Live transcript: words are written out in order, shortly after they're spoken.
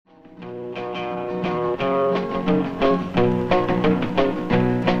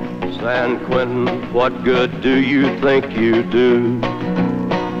San Quentin, what good do you think you do?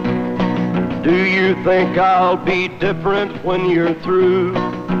 Do you think I'll be different when you're through? You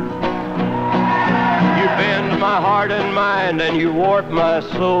bend my heart and mind and you warp my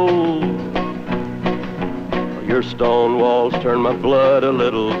soul. Your stone walls turn my blood a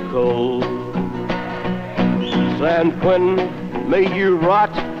little cold. San Quentin, may you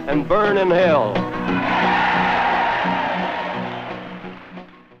rot and burn in hell.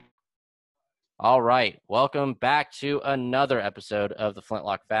 All right, welcome back to another episode of the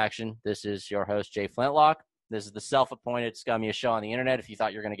Flintlock Faction. This is your host, Jay Flintlock. This is the self-appointed scummiest show on the internet. If you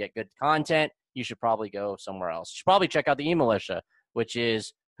thought you were going to get good content, you should probably go somewhere else. You should probably check out the E-Militia, which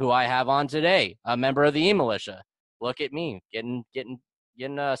is who I have on today, a member of the E-Militia. Look at me, getting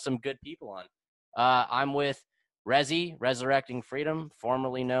some good people on. I'm with Rezzy, Resurrecting Freedom,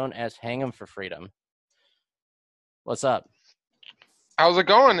 formerly known as Hang 'em for Freedom. What's up? How's it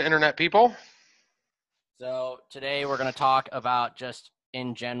going, internet people? So today we're going to talk about just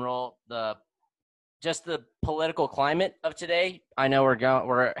in general the political climate of today. I know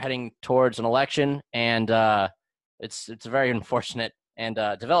we're heading towards an election, and it's a very unfortunate and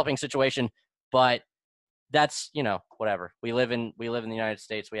developing situation, but that's, whatever. We live in the United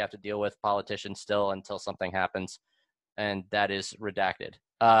States. We have to deal with politicians still until something happens, and that is redacted.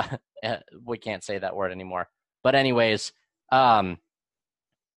 We can't say that word anymore. But anyways,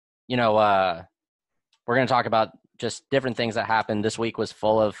 we're going to talk about just different things that happened. This week was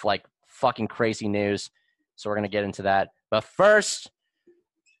full of like fucking crazy news. So we're going to get into that. But first,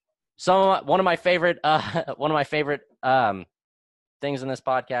 one of my favorite things in this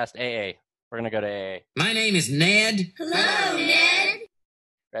podcast, AA. We're going to go to AA. My name is Ned. Hello, Ned.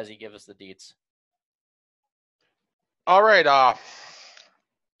 Rezzy, give us the deets. All right.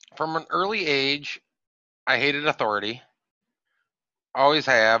 From an early age, I hated authority. Always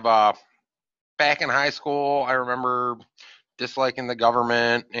have. Back in high school, I remember disliking the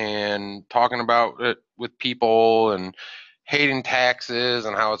government and talking about it with people and hating taxes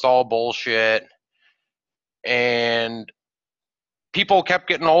and how it's all bullshit. And people kept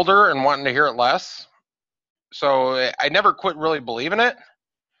getting older and wanting to hear it less. So I never quit really believing it.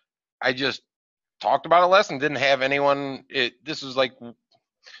 I just talked about it less and didn't have anyone. This was like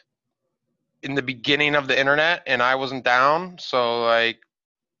in the beginning of the internet, and I wasn't down. So like,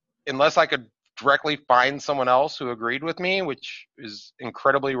 unless I could directly find someone else who agreed with me, which is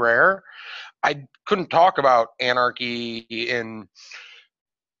incredibly rare, I couldn't talk about anarchy and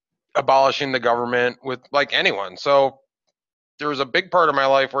abolishing the government with like anyone. So there was a big part of my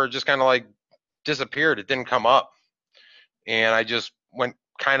life where it just kind of like disappeared. It didn't come up. And I just went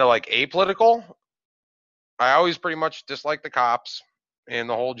kind of like apolitical. I always pretty much disliked the cops and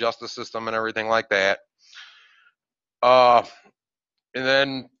the whole justice system and everything like that. And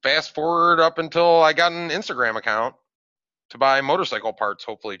then fast forward up until I got an Instagram account to buy motorcycle parts,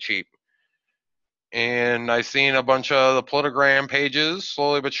 hopefully cheap. And I seen a bunch of the Politigram pages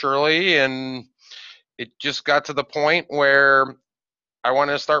slowly but surely, and it just got to the point where I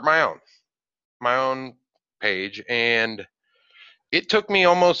wanted to start my own page. And it took me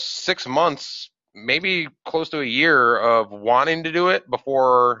almost 6 months, maybe close to a year of wanting to do it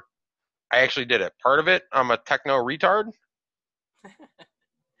before I actually did it. Part of it, I'm a techno retard.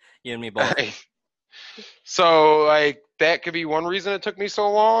 You and me both. So like that could be one reason it took me so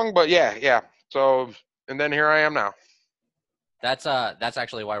long, but yeah. So, and then here I am now. That's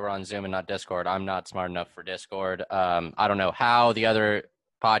actually why we're on Zoom and not Discord. I'm not smart enough for Discord. I don't know how the other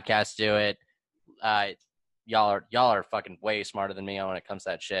podcasts do it. Y'all are fucking way smarter than me when it comes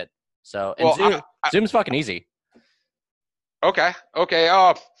to that shit. So, and well, Zoom's fucking easy. Okay.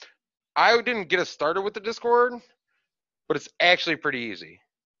 I didn't get us started with the Discord, but it's actually pretty easy.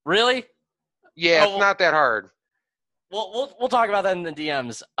 Really? Yeah, it's not that hard. We'll talk about that in the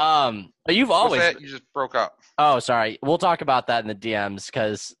DMs. But you've always. What's that? You just broke up. Oh, sorry. We'll talk about that in the DMs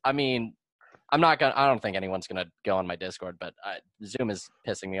because I mean, I don't think anyone's gonna go on my Discord, but Zoom is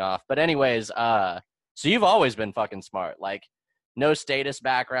pissing me off. But anyways, so you've always been fucking smart. Like, no status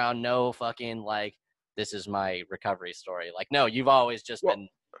background, no fucking like this is my recovery story. Like, no, you've always just been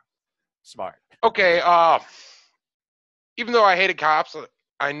smart. Okay. Even though I hated cops,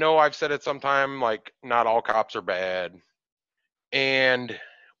 I know I've said it sometime, like, not all cops are bad. And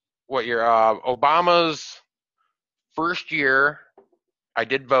what year? Obama's first year, I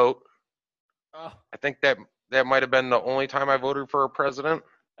did vote. Oh. I think that might have been the only time I voted for a president.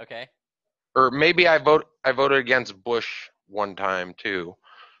 Okay. Or maybe I voted against Bush one time too.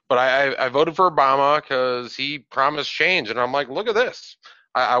 But I voted for Obama because he promised change. And I'm like, look at this.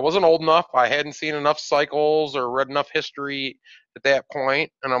 I wasn't old enough. I hadn't seen enough cycles or read enough history at that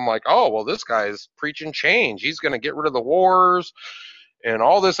point, and I'm like, oh, well, this guy's preaching change. He's going to get rid of the wars and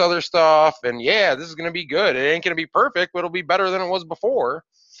all this other stuff, and yeah, this is going to be good. It ain't going to be perfect, but it'll be better than it was before.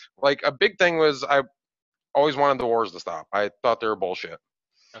 Like, a big thing was I always wanted the wars to stop. I thought they were bullshit.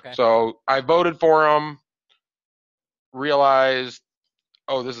 Okay. So I voted for him, realized,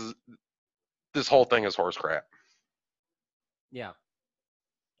 oh, this whole thing is horse crap. Yeah.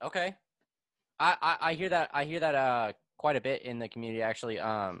 Okay. I hear that. I hear that quite a bit in the community. Actually,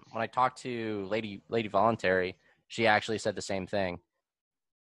 when I talked to Lady Voluntary, she actually said the same thing.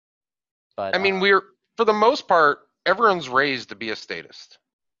 But I mean, we're, for the most part, everyone's raised to be a statist.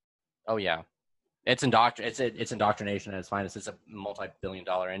 Oh yeah, it's indoctrination at its finest. It's a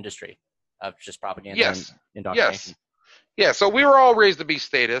multi-billion-dollar industry of just propaganda Yes. and indoctrination. Yes. Yeah, so we were all raised to be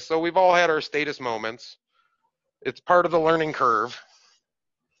statists, so we've all had our statist moments. It's part of the learning curve.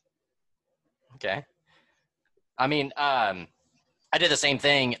 Okay. I mean, I did the same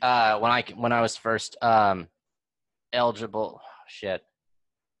thing when I was first eligible. Shit.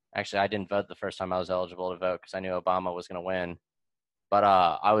 Actually, I didn't vote the first time I was eligible to vote because I knew Obama was going to win. But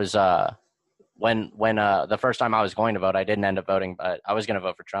I was when the first time I was going to vote, I didn't end up voting, but I was going to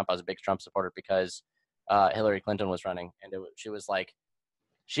vote for Trump. I was a big Trump supporter because Hillary Clinton was running, and she was like,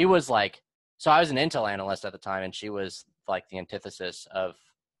 so I was an intel analyst at the time, and she was like the antithesis of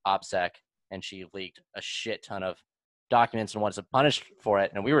OPSEC, and she leaked a shit ton of documents and was punished for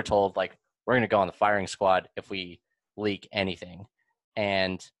it. And we were told, like, we're going to go on the firing squad if we leak anything.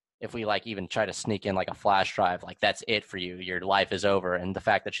 And if we like even try to sneak in like a flash drive, like that's it for you. Your life is over. And the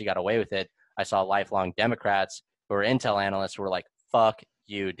fact that she got away with it, I saw lifelong Democrats who were intel analysts who were like, fuck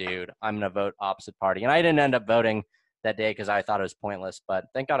you, dude. I'm going to vote opposite party. And I didn't end up voting that day because I thought it was pointless. But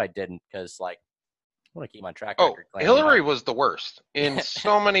thank God I didn't, because like I want to keep my track record clean. Hillary was the worst in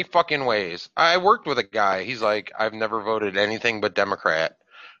so many fucking ways. I worked with a guy. He's like, I've never voted anything but Democrat,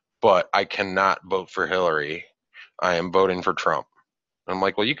 but I cannot vote for Hillary. I am voting for Trump. I'm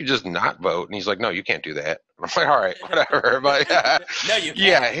like, well, you could just not vote. And he's like, no, you can't do that. I'm like, all right, whatever. But no, you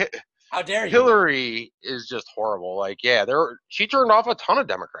can't. Yeah. How dare you? Hillary is just horrible. Like, yeah, she turned off a ton of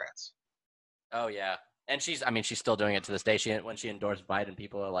Democrats. Oh yeah. And she's still doing it to this day. When she endorsed Biden,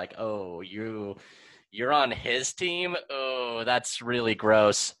 people are like, oh, you're on his team? Oh, that's really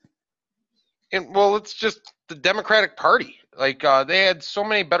gross. And well, it's just the Democratic Party. Like, they had so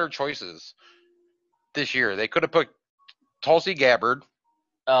many better choices this year. They could have put Tulsi Gabbard.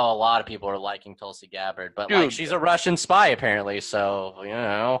 Oh, a lot of people are liking Tulsi Gabbard, but Dude, like she's a Russian spy apparently, so you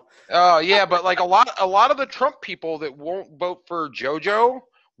know. Oh yeah, but like a lot of the Trump people that won't vote for JoJo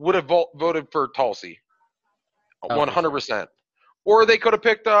would have voted for Tulsi, 100%. Or they could have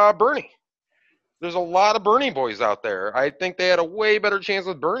picked Bernie. There's a lot of Bernie boys out there. I think they had a way better chance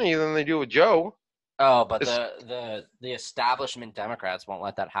with Bernie than they do with Joe. Oh, but the establishment Democrats won't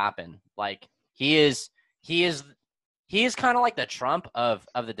let that happen. Like he is kind of like the Trump of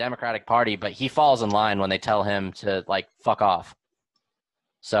the Democratic Party, but he falls in line when they tell him to like fuck off.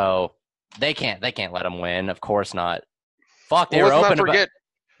 So they can't let him win. Of course not. Fuck, they were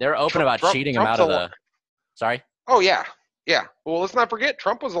open about cheating him out of the. Sorry. Oh yeah. Well, let's not forget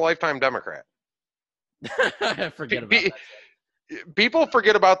Trump was a lifetime Democrat. Forget about that. People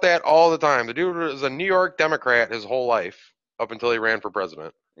forget about that all the time. The dude was a New York Democrat his whole life up until he ran for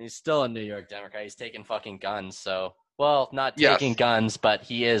president. He's still a New York Democrat. He's taking fucking guns. So, well, not taking guns, but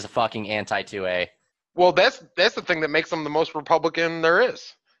he is fucking anti-2A. Well, that's the thing that makes him the most Republican there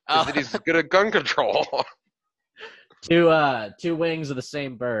is that he's good at gun control. Two wings of the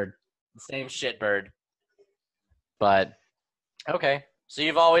same bird, the same shit bird. But okay, so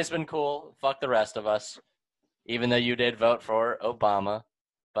you've always been cool. Fuck the rest of us, even though you did vote for Obama.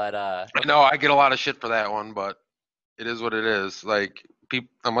 But I know I get a lot of shit for that one, but it is what it is. Like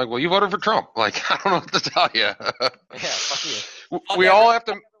I'm like, well, you voted for Trump. Like, I don't know what to tell you. Yeah, fuck you. We all have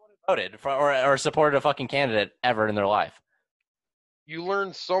to voted for or supported a fucking candidate ever in their life. You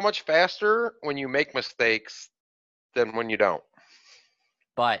learn so much faster when you make mistakes than when you don't.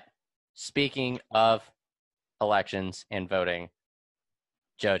 But speaking of elections and voting,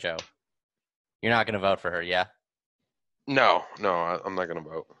 JoJo, you're not going to vote for her, yeah? No, I'm not going to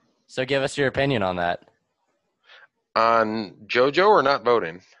vote. So give us your opinion on that. On JoJo or not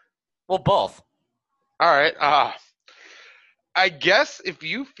voting? Well, both. All right. I guess if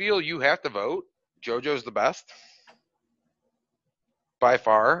you feel you have to vote, JoJo's the best. By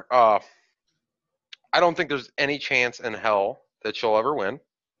far. I don't think there's any chance in hell that she'll ever win.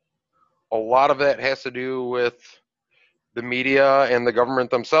 A lot of that has to do with the media and the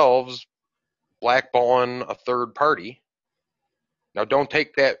government themselves blackballing a third party. Now, don't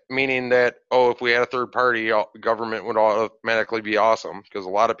take that meaning that, oh, if we had a third party, government would automatically be awesome, because a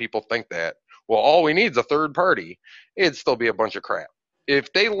lot of people think that. Well, all we need is a third party. It'd still be a bunch of crap.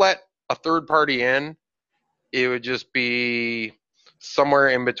 If they let a third party in, it would just be somewhere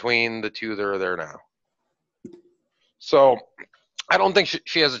in between the two that are there now. So I don't think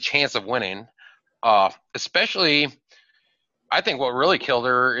she has a chance of winning, especially I think what really killed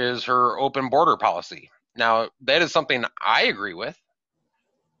her is her open border policy. Now, that is something I agree with,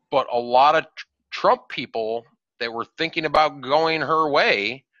 but a lot of Trump people that were thinking about going her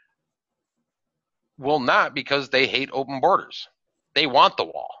way will not, because they hate open borders. They want the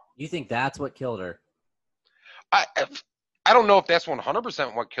wall. You think that's what killed her? I don't know if that's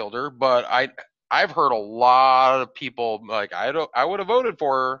 100% what killed her, but I've heard a lot of people like, I would have voted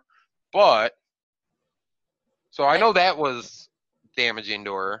for her, but so I know that was damaging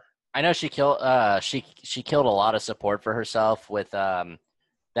to her. I know she killed she killed a lot of support for herself with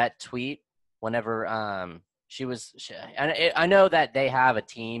that tweet whenever I know that they have a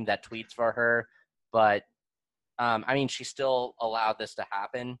team that tweets for her, but I mean, she still allowed this to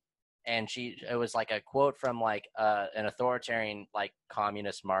happen, and it was like a quote from like an authoritarian, like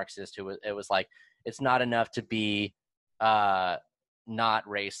communist Marxist it was like, it's not enough to be not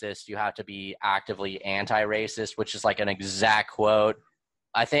racist, you have to be actively anti-racist, which is like an exact quote.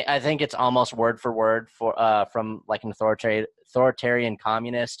 I think it's almost word for word from like an authoritarian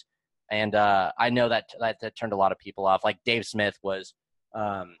communist, and I know that turned a lot of people off. Like Dave Smith was,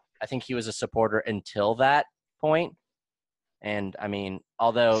 I think he was a supporter until that point, and I mean,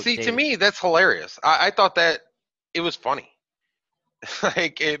 although to me that's hilarious. I thought that it was funny.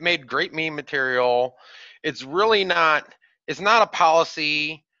 Like, it made great meme material. It's really not. It's not a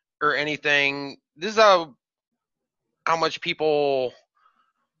policy or anything. This is how much people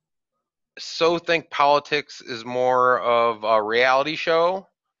so think politics is more of a reality show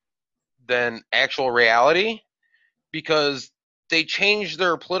than actual reality, because they change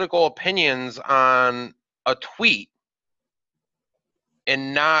their political opinions on a tweet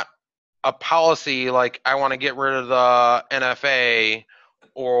and not a policy, like, I want to get rid of the NFA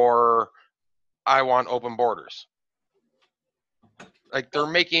or I want open borders. Like, they're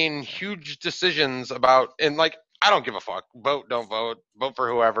making huge decisions about, and like, I don't give a fuck. Vote, don't vote. Vote for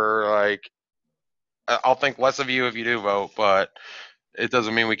whoever. Like, I'll think less of you if you do vote, but it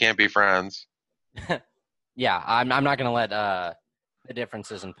doesn't mean we can't be friends. Yeah, I'm not going to let the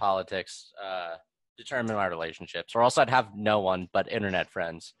differences in politics determine my relationships, or else I'd have no one but internet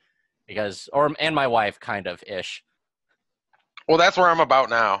friends, and my wife, kind of ish. Well, that's where I'm about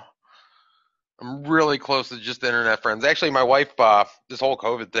now. I'm really close to just internet friends. Actually, my wife, this whole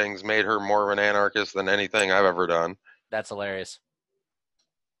COVID thing's made her more of an anarchist than anything I've ever done. That's hilarious.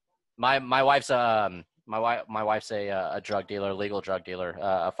 My wife's my wife's a drug dealer, legal drug dealer,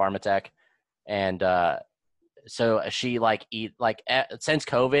 a pharmatech, and so she since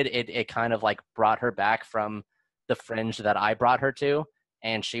COVID, it kind of like brought her back from the fringe that I brought her to,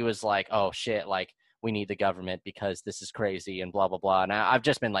 and she was like, oh shit, like, we need the government because this is crazy and blah blah blah. And I've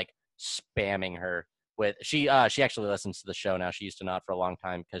just been like spamming her with she actually listens to the show now. She used to not for a long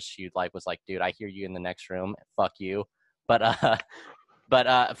time because she was like, dude, I hear you in the next room, fuck you, but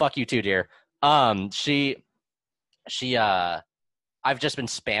fuck you too, dear. She I've just been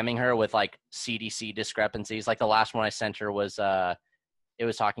spamming her with like CDC discrepancies. Like the last one I sent her was it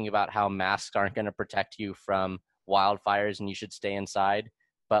was talking about how masks aren't going to protect you from wildfires and you should stay inside,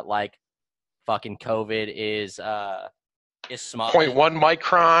 but like fucking COVID is small. 0.1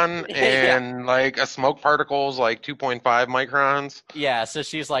 micron and yeah. Like a smoke particle's like 2.5 microns. Yeah, so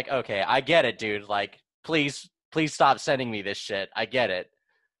she's like, okay, I get it, dude. Like, please stop sending me this shit. I get it.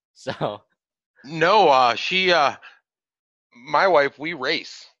 So no, my wife, we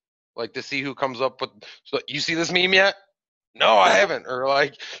race, like, to see who comes up with, so, you see this meme yet? No, I haven't. Or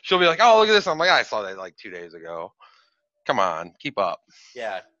like, she'll be like, oh, look at this. I'm like, I saw that like 2 days ago. Come on, keep up.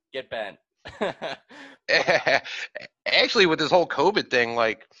 Yeah, get bent. Actually, with this whole COVID thing,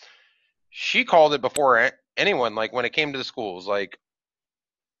 like, she called it before anyone. Like, when it came to the schools, like,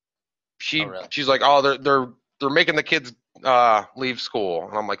 she's like, oh, they're making the kids leave school,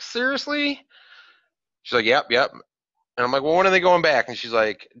 and I'm like, seriously? She's like, yep. And I'm like, well, when are they going back? And she's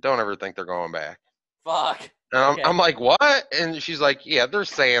like, don't ever think they're going back. Fuck. And I'm like, what? And she's like, yeah, they're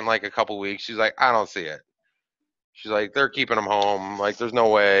saying like a couple weeks. She's like, I don't see it. She's like, they're keeping them home. Like, there's no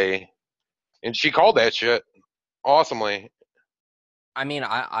way. And she called that shit awesomely. I mean,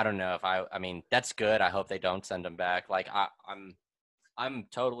 I don't know if I mean, that's good. I hope they don't send them back. Like, I'm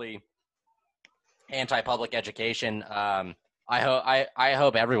totally anti-public education. I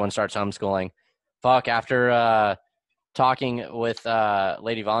hope everyone starts homeschooling. Fuck, after talking with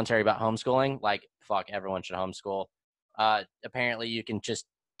Lady Voluntary about homeschooling. Like, fuck, everyone should homeschool. Apparently, you can just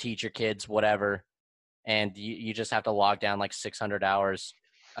teach your kids whatever, and you just have to log down like 600 hours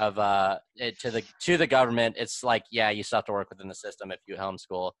of it to the government. It's like, yeah, you still have to work within the system if you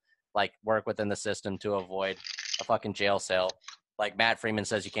homeschool. Like, work within the system to avoid a fucking jail cell. Like Matt Freeman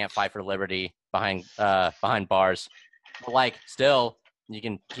says, you can't fight for liberty behind bars. But like, still, you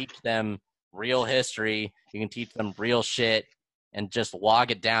can teach them real history. You can teach them real shit, and just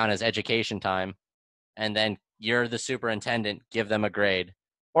log it down as education time. And then you're the superintendent. Give them a grade,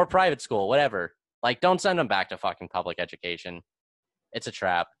 or private school, whatever. Like, don't send them back to fucking public education. It's a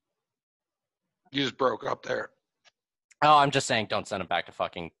trap. You just broke up there. Oh, I'm just saying, don't send them back to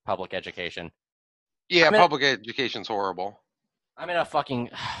fucking public education. Yeah, public education's horrible. I'm in a fucking.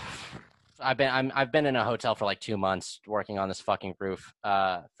 I've been in a hotel for like 2 months working on this fucking roof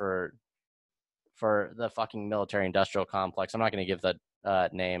for the fucking military industrial complex. I'm not going to give the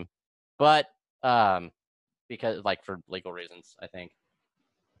name, but because like for legal reasons, I think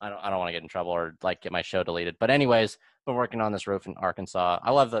I don't want to get in trouble or like get my show deleted. But anyways, been working on this roof in Arkansas. I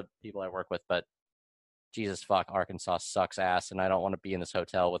love the people I work with, but Jesus fuck, Arkansas sucks ass, and I don't want to be in this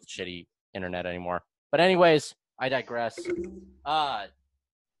hotel with shitty internet anymore. But anyways, I digress.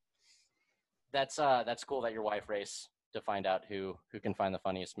 That's cool that your wife race to find out who can find the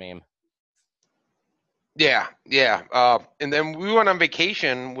funniest meme. Yeah. And then we went on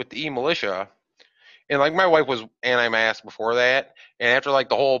vacation with the E-Militia, and like my wife was anti-mask before that, and after like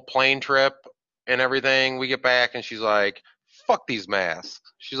the whole plane trip and everything, we get back and she's like, fuck these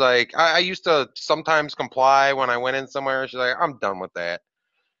masks. She's like, I used to sometimes comply when I went in somewhere. She's like, I'm done with that.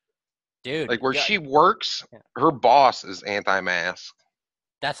 Dude. Like where she works, her boss is anti-mask.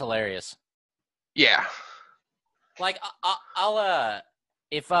 That's hilarious. Yeah. Like I'll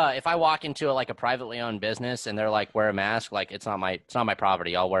if I walk into a privately owned business and they're like, wear a mask, like it's not my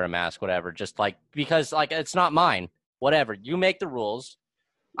property, I'll wear a mask, whatever. Just like, because like it's not mine. Whatever. You make the rules.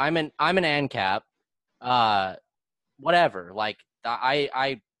 I'm an ANCAP. Whatever. Like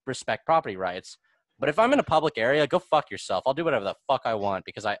I respect property rights. But if I'm in a public area, go fuck yourself. I'll do whatever the fuck I want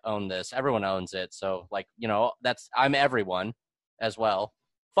because I own this. Everyone owns it. So like, I'm everyone as well.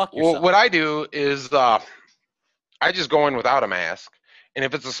 Fuck yourself. Well, what I do is I just go in without a mask. And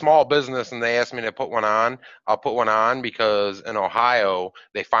if it's a small business and they ask me to put one on, I'll put one on because in Ohio,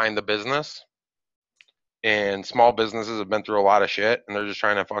 they find the business. And small businesses have been through a lot of shit, and they're just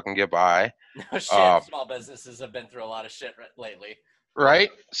trying to fucking get by. No shit, small businesses have been through a lot of shit lately. Right?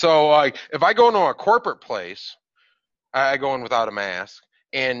 So, like, if I go into a corporate place, I go in without a mask.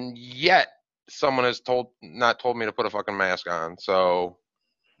 And yet, someone has not told me to put a fucking mask on. So,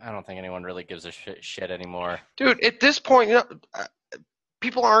 I don't think anyone really gives a shit anymore. Dude, at this point,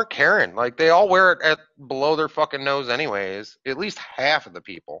 people aren't caring. Like, they all wear it below their fucking nose anyways. At least half of the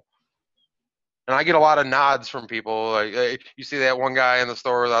people. And I get a lot of nods from people. Like, hey, you see that one guy in the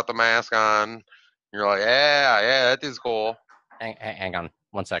store without the mask on? You're like, yeah, that is cool. Hang on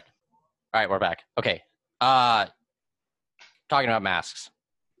 1 sec. All right, we're back. Okay. Talking about masks.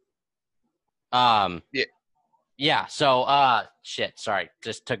 Yeah. So, shit. Sorry.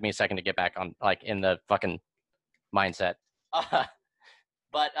 Just took me a second to get back on, like, in the fucking mindset.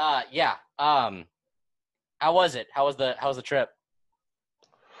 But yeah. How was it? How was the trip?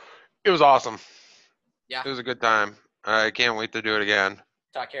 It was awesome. Yeah. It was a good time. I can't wait to do it again.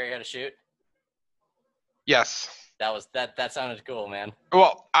 Taught Carrie how to shoot? Yes. That sounded cool, man.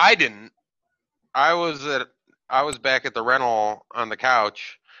 Well, I didn't. I was back at the rental on the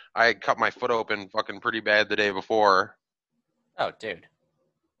couch. I had cut my foot open fucking pretty bad the day before. Oh, dude.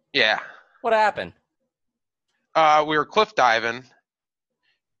 Yeah. What happened? We were cliff diving,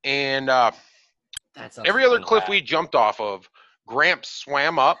 and every other cliff we jumped off of, Gramps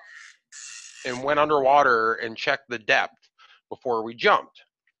swam up and went underwater and checked the depth before we jumped.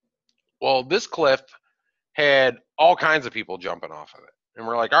 Well, this cliff had all kinds of people jumping off of it. And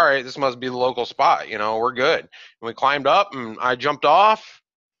we're like, all right, this must be the local spot. We're good. And we climbed up, and I jumped off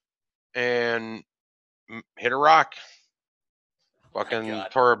and hit a rock. Fucking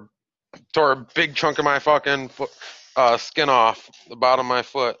tore a big chunk of my fucking foot, skin off the bottom of my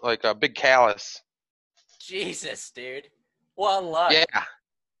foot, like a big callus. Jesus, dude. Well, luck. Yeah.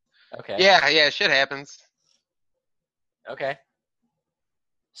 Okay. Yeah, shit happens. Okay.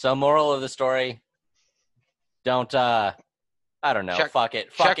 So, moral of the story, don't, I don't know, fuck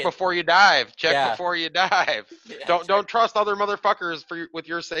it. Check before you dive. Check before you dive. Yeah, don't trust other motherfuckers with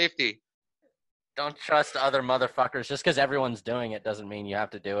your safety. Don't trust other motherfuckers. Just because everyone's doing it doesn't mean you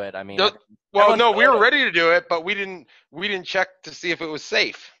have to do it. I mean, no, we were ready to do it, but we didn't check to see if it was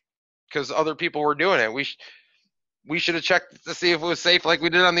safe because other people were doing it. we should have checked to see if it was safe like we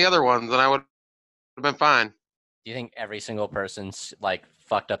did on the other ones, and I would have been fine. Do you think every single person's like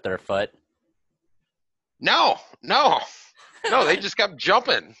fucked up their foot? No, they just kept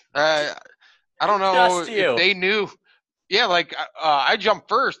jumping. I don't know Just you. if they knew. Yeah, like I jumped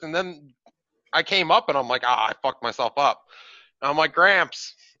first, and then I came up, and I'm like, I fucked myself up. And I'm like,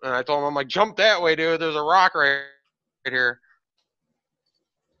 Gramps, and I told him, I'm like, jump that way, dude. There's a rock right here.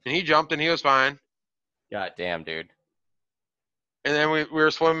 And he jumped, and he was fine. God damn, dude. And then we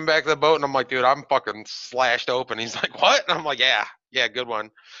were swimming back to the boat, and I'm like, dude, I'm fucking slashed open. He's like, what? And I'm like, yeah, good one.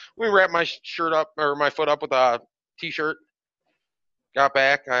 We wrapped my my foot up with a t-shirt. Got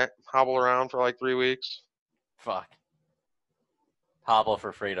back. I hobbled around for like 3 weeks. Fuck. Hobble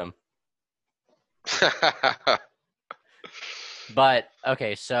for freedom. But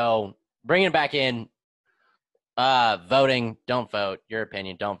okay, so bringing it back in, voting, don't vote. Your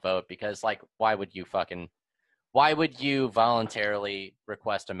opinion, don't vote, because like, why would you voluntarily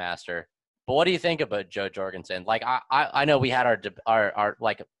request a master? But what do you think about Joe Jorgensen? Like, I know we had our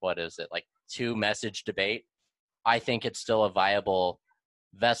like, what is it, like 2-message debate. I think it's still a viable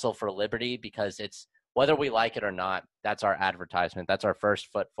vessel for liberty, because it's, whether we like it or not, that's our advertisement. That's our first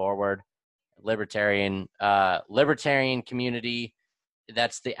foot forward. Libertarian community,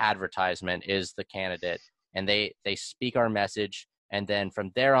 that's the advertisement, is the candidate, and they speak our message, and then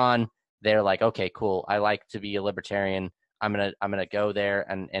from there on, they're like, okay, cool, I like to be a libertarian. I'm gonna go there,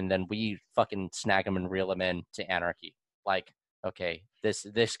 and then we fucking snag them and reel them in to anarchy. Like, okay,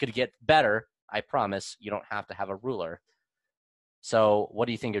 this could get better. I promise. You don't have to have a ruler. So, what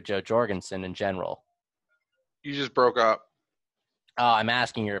do you think of Joe Jorgensen in general? You just broke up. I'm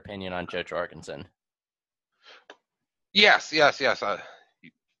asking your opinion on Joe Jorgensen. Yes. Yeah,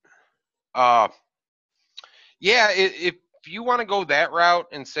 if you want to go that route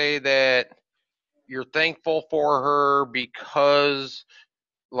and say that you're thankful for her because,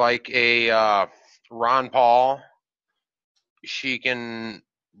 like a Ron Paul, she can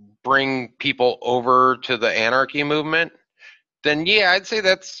bring people over to the anarchy movement, then yeah, I'd say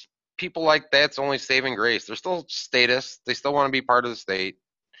that's people like that's only saving grace. They're still statists. They still want to be part of the state.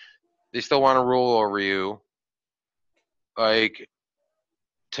 They still want to rule over you. Like,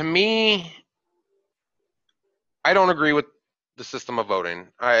 to me, I don't agree with the system of voting.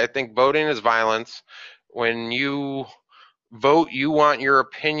 I think voting is violence. When you vote, you want your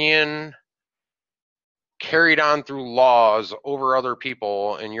opinion carried on through laws over other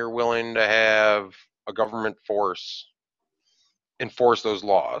people, and you're willing to have a government force enforce those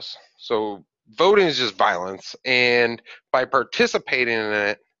laws. So voting is just violence, and by participating in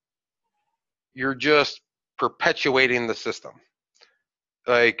it, you're just perpetuating the system.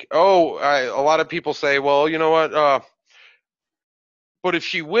 Like, a lot of people say, well, you know what, but if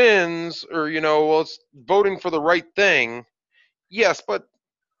she wins, or, well, it's voting for the right thing. Yes, but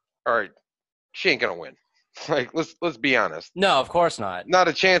all right, she ain't gonna win. Like, let's be honest. No, of course not. Not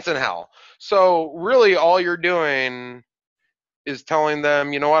a chance in hell. So really, all you're doing is telling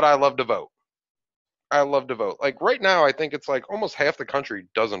them, you know what, I love to vote. I love to vote. Like, right now, I think it's like almost half the country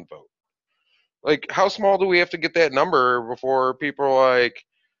doesn't vote. Like, how small do we have to get that number before people are like,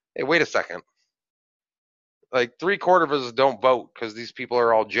 hey, wait a second. Like, 3/4 of us don't vote because these people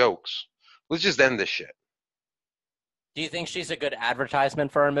are all jokes. Let's just end this shit. Do you think she's a good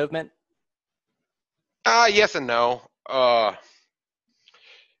advertisement for our movement? Yes and no. I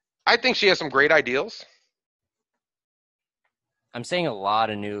think she has some great ideals. I'm seeing a lot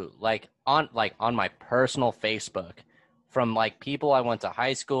of new, on my personal Facebook, from like people I went to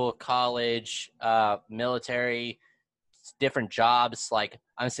high school, college, military, different jobs. Like,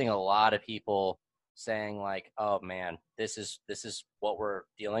 I'm seeing a lot of people saying like, oh man, this is what we're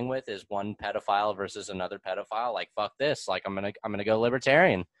dealing with, is one pedophile versus another pedophile. Like, fuck this. Like, I'm gonna go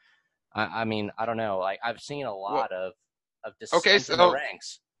libertarian. I mean, I don't know. Like, I've seen a lot of dissent in the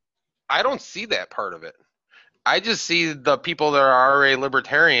ranks. I don't see that part of it. I just see the people that are already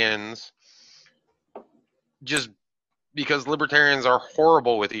libertarians, just because libertarians are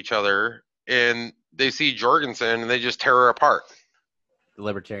horrible with each other, and they see Jorgensen and they just tear her apart. The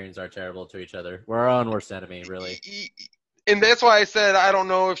libertarians are terrible to each other. We're our own worst enemy, really. And that's why I said I don't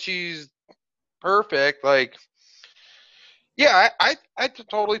know if she's perfect. Like, yeah, I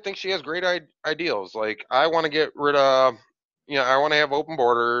totally think she has great ideals. Like, I want to get rid of, I want to have open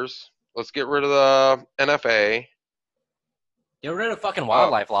borders. Let's get rid of the NFA. Get rid of fucking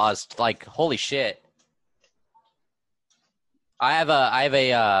wildlife laws. Like, holy shit. I have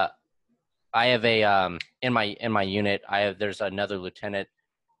a in my unit, there's another lieutenant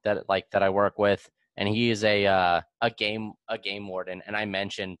that I work with, and he is a game warden, and I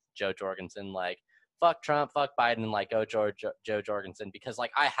mentioned Joe Jorgensen like, fuck Trump, fuck Biden, and like go Joe Jorgensen, because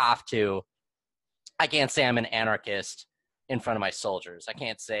like I can't say I'm an anarchist in front of my soldiers. I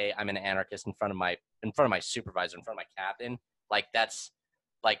can't say I'm an anarchist in front of my supervisor, in front of my captain. Like that's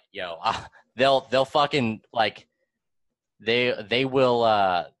like, yo, they'll fucking like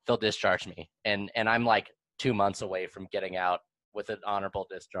they'll discharge me, and I'm like 2 months away from getting out with an honorable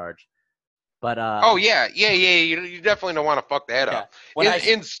discharge. But oh yeah. You definitely don't want to fuck that up.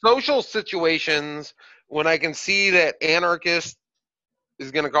 In social situations, when I can see that anarchist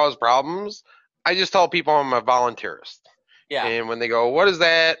is going to cause problems, I just tell people I'm a volunteerist. Yeah. And when they go, what is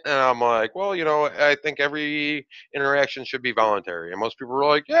that? And I'm like, well, I think every interaction should be voluntary. And most people are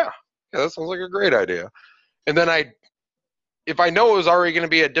like, yeah, that sounds like a great idea. And then if I know it was already going to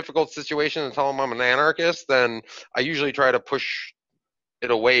be a difficult situation and tell them I'm an anarchist, then I usually try to push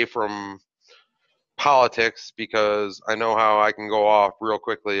it away from politics, because I know how I can go off real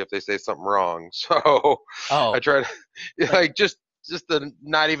quickly if they say something wrong. So I try to like just to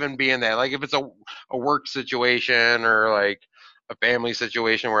not even be in that. Like if it's a work situation or like a family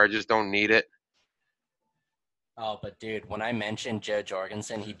situation where I just don't need it. Oh, but dude, when I mentioned Joe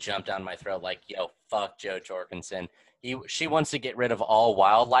Jorgensen, he jumped down my throat like, yo, fuck Joe Jorgensen. She wants to get rid of all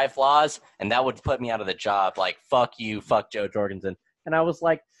wildlife laws, and that would put me out of the job. Like, fuck you, fuck Joe Jorgensen. And I was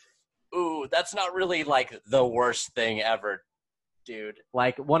like, ooh, that's not really like the worst thing ever, dude.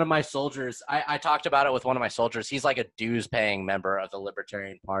 Like one of my soldiers, I talked about it with one of my soldiers. He's like a dues paying member of the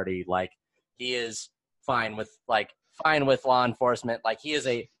Libertarian Party. Like he is fine with law enforcement. Like he is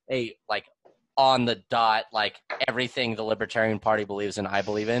a like on the dot, like everything the Libertarian Party believes in, I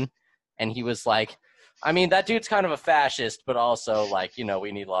believe in. And he was like, I mean, that dude's kind of a fascist, but also like,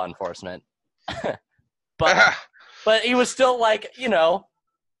 we need law enforcement. but he was still like,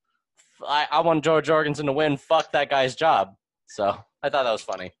 I want Joe Jorgensen to win. Fuck that guy's job. So I thought that was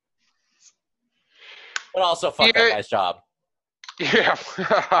funny. But also fuck that guy's job. Yeah.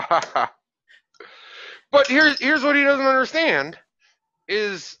 But here's what he doesn't understand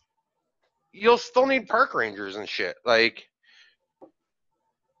is you'll still need park rangers and shit. Like,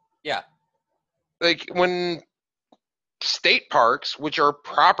 yeah. Like when state parks, which are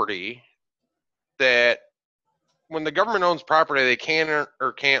property, that when the government owns property, they can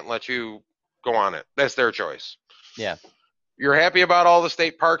or can't let you go on it. That's their choice. Yeah. You're happy about all the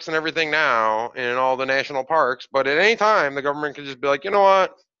state parks and everything now and all the national parks, but at any time the government can just be like, you know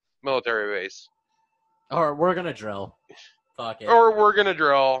what? Military base. Or we're going to drill. Fuck it. Or we're going to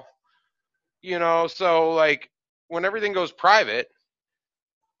drill. So like when everything goes private,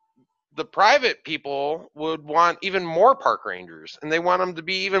 the private people would want even more park rangers, and they want them to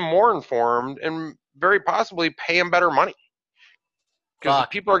be even more informed and very possibly pay them better money. Because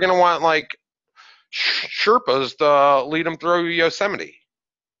people are going to want like Sherpas to lead them through Yosemite.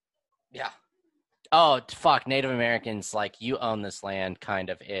 Yeah. Oh, fuck, Native Americans, like, you own this land, kind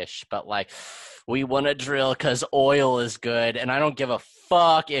of ish, but like, we want to drill because oil is good, and I don't give a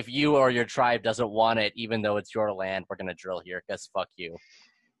fuck if you or your tribe doesn't want it, even though it's your land. We're going to drill here because fuck you.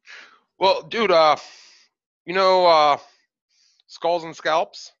 Well, dude, Skulls and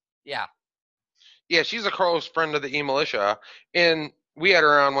Scalps? Yeah. Yeah, she's a close friend of the E-Militia, and we had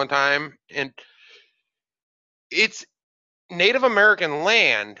her on one time, and it's Native American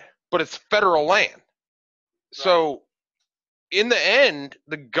land, but it's federal land. Right. So, in the end,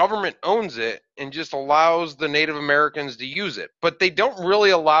 the government owns it and just allows the Native Americans to use it. But they don't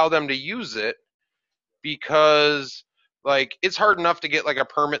really allow them to use it because, like, it's hard enough to get, like, a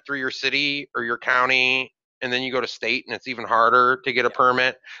permit through your city or your county, and then you go to state, and it's even harder to get a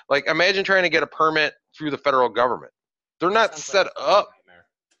permit. Like, imagine trying to get a permit through the federal government. They're not set up.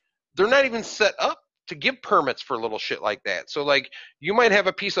 They're not even set up to give permits for little shit like that. So, like, you might have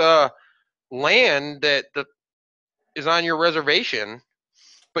a piece of land that is on your reservation,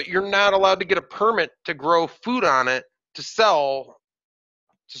 but you're not allowed to get a permit to grow food on it to sell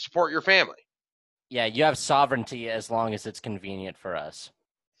to support your family. Yeah, you have sovereignty as long as it's convenient for us.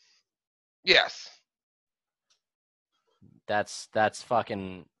 Yes. That's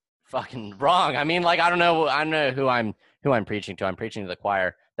fucking wrong. I mean, like, I don't know who I'm preaching to. I'm preaching to the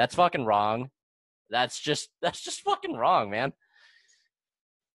choir. That's fucking wrong. That's just fucking wrong, man.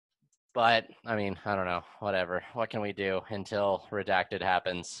 But I mean, I don't know. Whatever. What can we do until redacted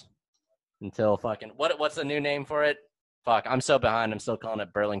happens? Until fucking what's the new name for it? Fuck, I'm so behind. I'm still calling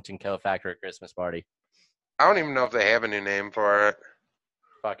it Burlington Co-Factory Christmas Party. I don't even know if they have a new name for it.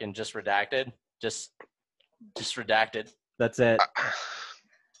 Fucking just redacted. Just redacted. That's it.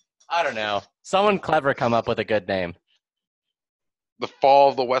 I don't know. Someone clever come up with a good name. The Fall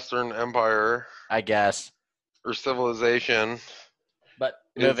of the Western Empire, I guess. Or civilization. But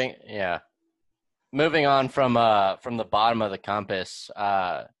moving, yeah. moving on from the bottom of the compass,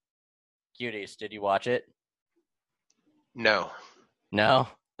 cuties, did you watch it? No. No,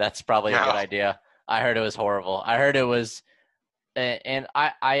 that's probably a good No. idea. I heard it was horrible. I heard it was, and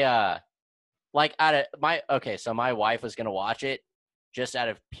like out of my okay, so my wife was gonna watch it just out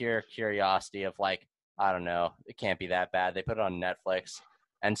of pure curiosity of like, I don't know, it can't be that bad. They put it on Netflix,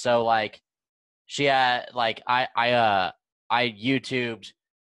 and so like she had like I YouTubed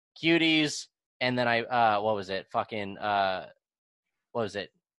cuties, and then I what was it? Fucking what was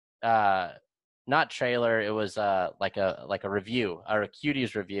it? Uh not trailer, it was like a review or a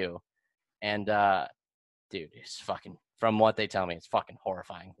cuties review. And dude, it's fucking from what they tell me, it's fucking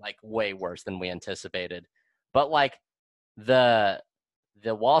horrifying. Like way worse than we anticipated. But like the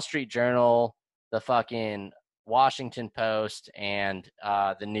Wall Street Journal, the fucking Washington Post, and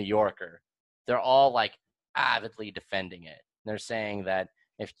the New Yorker, they're all like avidly defending it. They're saying that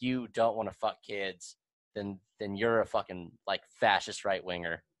if you don't want to fuck kids, then you're a fucking like fascist right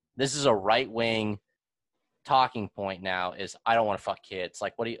winger. This is a right wing talking point now. Is I don't want to fuck kids.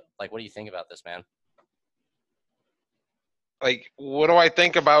 Like what do you think about this, man? Like, what do I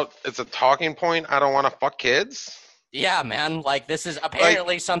think about? It's a talking point. I don't want to fuck kids. Yeah, man. Like this is Like,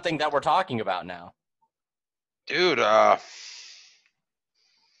 apparently something that we're talking about now. dude,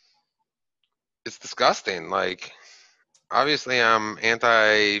 it's disgusting. Like, obviously, I'm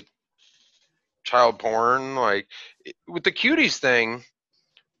anti child porn. Like, with the cuties thing,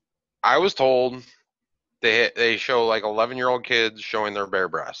 I was told they show like 11-year-old kids showing their bare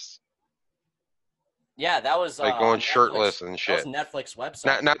breasts, Yeah, that was like going Netflix. shirtless and That was shit. Netflix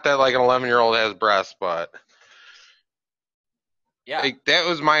website. Not that like an 11-year-old has breasts, but Yeah, like that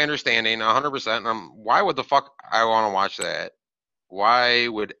was my understanding, 100%. Why would the fuck I want to watch that? Why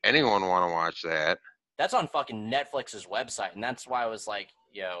would anyone want to watch that? that's on fucking Netflix's website, and that's why I was like,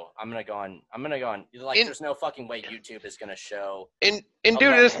 "Yo, I'm gonna go on. Like, And there's no fucking way YouTube is gonna show and dude,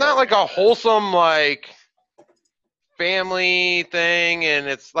 it's not 11-year-old like bare a breasts." wholesome like family thing, and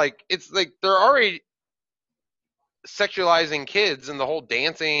it's like they're already sexualizing kids and the whole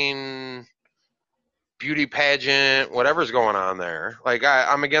dancing beauty pageant, whatever's going on there. Like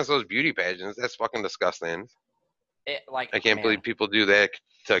I'm against those beauty pageants. That's fucking disgusting. Like, I can't man, believe people do that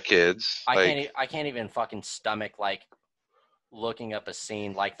to kids. Like, I can't even fucking stomach like looking up a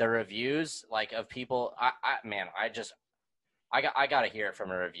scene like the reviews like of people. Man, I gotta hear it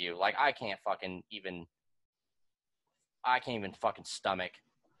from a review. Like I can't even fucking stomach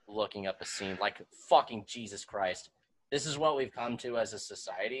looking up a scene. Like fucking Jesus Christ, this is what we've come to as a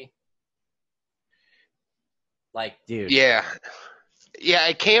society. Like, dude, yeah,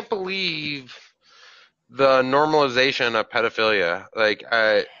 I can't believe the normalization of pedophilia. Like,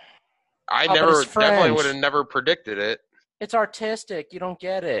 I oh, but it's never, definitely would have French. never predicted it. It's artistic. You don't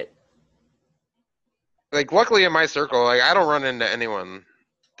get it. Like, luckily in my circle, like I don't run into anyone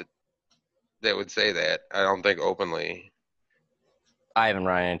that would say that. I don't think openly. I haven't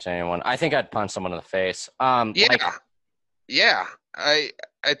run into anyone. I think I'd punch someone in the face. Yeah, Like yeah. I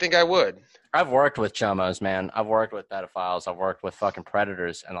think I would. I've worked with chomos, man. I've worked with pedophiles. I've worked with fucking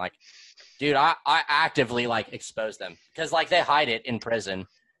predators, and like, dude, I actively like expose them because like they hide it in prison.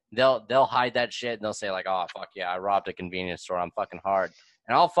 They'll hide that shit and they'll say like, oh fuck yeah, I robbed a convenience store. I'm fucking hard,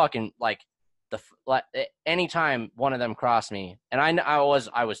 and I'll fucking like like anytime one of them crossed me, and I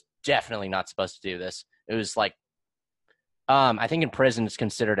was definitely not supposed to do this. It was like I think in prison it's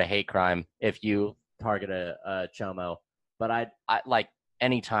considered a hate crime if you target a chomo. But I like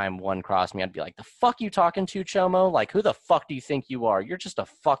anytime one crossed me, I'd be like, "The fuck you talking to, chomo? Like, who the fuck do you think you are? You're just a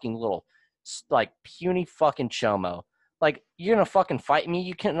fucking little like puny fucking chomo. Like, you're gonna fucking fight me?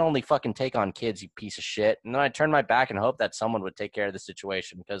 You can only fucking take on kids, you piece of shit." And then I turned my back and hope that someone would take care of the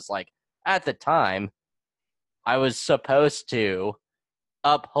situation because, like, at the time, I was supposed to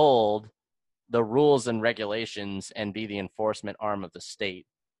uphold the rules and regulations and be the enforcement arm of the state.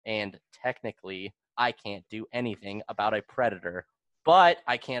 And technically, I can't do anything about a predator, but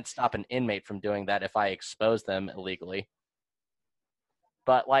I can't stop an inmate from doing that if I expose them illegally.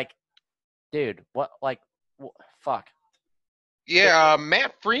 But like, dude, what? Like, fuck. Yeah,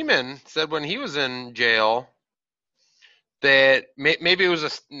 Matt Freeman said when he was in jail that maybe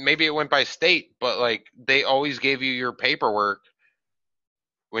maybe it went by state, but like they always gave you your paperwork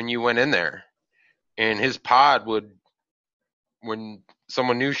when you went in there, and his pod would, when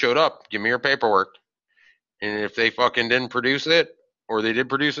someone new showed up, give me your paperwork, and if they fucking didn't produce it, or they did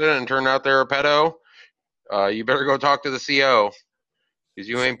produce it and turned out they're a pedo, you better go talk to the CO because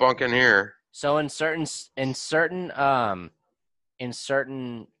you ain't bunking here. So in certain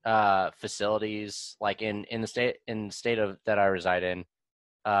facilities, like in the state of that I reside in,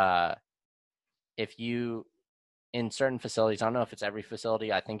 uh, if you in certain facilities, I don't know if it's every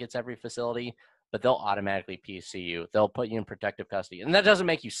facility, I think it's every facility, but they'll automatically PC you. They'll put you in protective custody. And that doesn't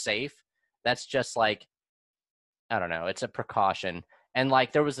make you safe. That's just like, I don't know, it's a precaution. And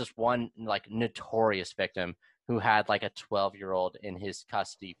like there was this one like notorious victim who had like a 12-year-old in his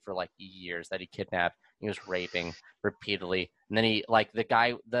custody for like years that he kidnapped. He was raping repeatedly. And then he like the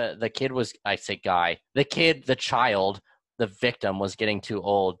guy, the kid was, I say guy, the child, the victim was getting too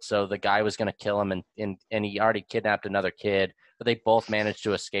old. So the guy was going to kill him and he already kidnapped another kid, but they both managed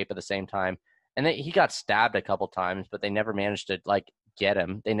to escape at the same time. And he got stabbed a couple times, but they never managed to like get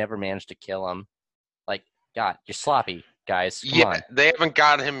him. They never managed to kill him. Like, God, you're sloppy, guys. Come on. They haven't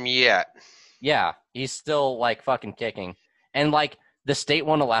got him yet. Yeah, he's still like fucking kicking. And like the state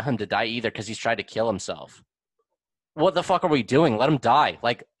won't allow him to die either because he's tried to kill himself. What the fuck are we doing? Let him die.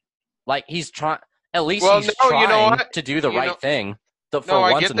 Like he's trying. At least he's trying to do the right thing. For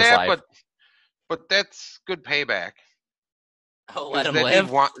once in his life. But that's good payback. Oh, let him live.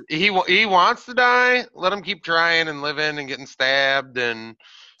 He wants to die. Let him keep trying and living and getting stabbed, and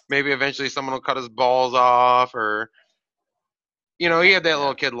maybe eventually someone will cut his balls off, or he had that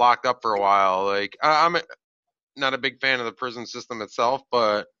little kid locked up for a while. Like I'm not a big fan of the prison system itself,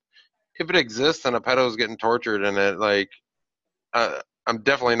 but if it exists and a pedo's getting tortured in it, like I'm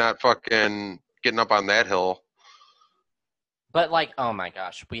definitely not fucking getting up on that hill. But like, oh my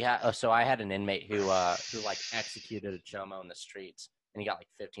gosh, I had an inmate who like executed a chomo in the streets, and he got like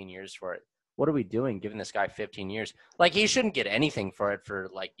 15 years for it. What are we doing giving this guy 15 years? Like, he shouldn't get anything for it for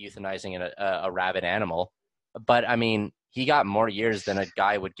like euthanizing a rabid animal. But I mean, he got more years than a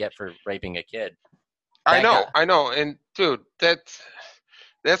guy would get for raping a kid. I know, and dude, that's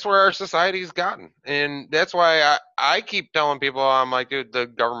where our society's gotten, and that's why I keep telling people, I'm like, dude, the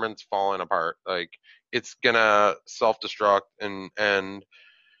government's falling apart. Like, it's gonna self-destruct, and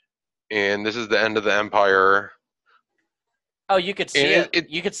this is the end of the empire. Oh, you could see it.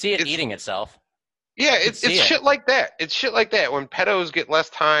 You could see it eating itself. Yeah, it's shit like that. It's shit like that when pedos get less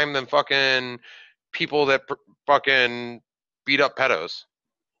time than fucking people that fucking beat up pedos.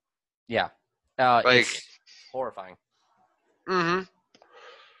 Yeah, it's horrifying. Mm-hmm.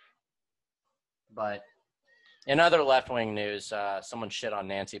 But in other left-wing news, someone shit on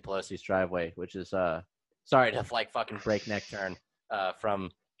Nancy Pelosi's driveway, which is sorry to like fucking breakneck turn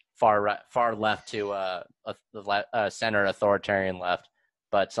from far left to center authoritarian left,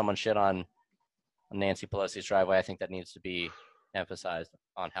 but someone shit on Nancy Pelosi's driveway. I think that needs to be emphasized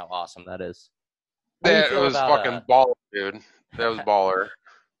on how awesome that is. That was fucking baller, dude. That was baller.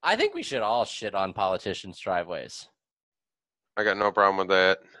 I think we should all shit on politicians' driveways. I got no problem with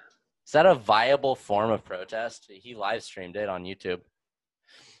that. Is that a viable form of protest? He live streamed it on YouTube.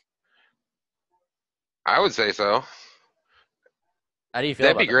 I would say so. How do you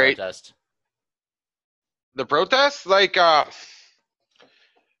feel about the protest? The protests? Like, oh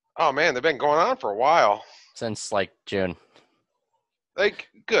man, they've been going on for a while. Since like June. Like,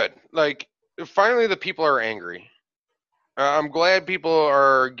 good. Like, finally the people are angry. I'm glad people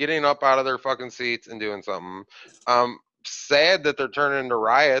are getting up out of their fucking seats and doing something. Sad that they're turning into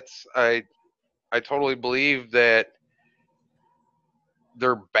riots. I totally believe that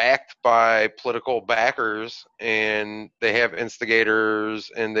they're backed by political backers, and they have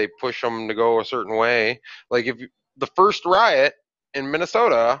instigators, and they push them to go a certain way. Like, the first riot in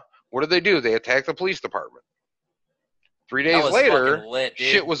Minnesota, what did they do? They attacked the police department. 3 days later,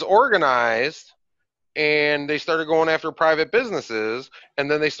 shit was organized, and they started going after private businesses, and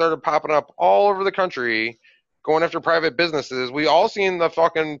then they started popping up all over the country, going after private businesses. We all seen the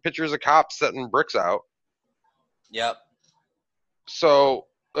fucking pictures of cops setting bricks out. Yep. So,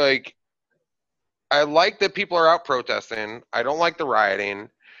 like, I like that people are out protesting. I don't like the rioting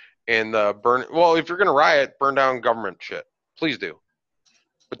and the burn. Well, if you're going to riot, burn down government shit. Please do.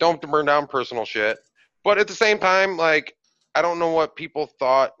 But don't burn down personal shit. But at the same time, like, I don't know what people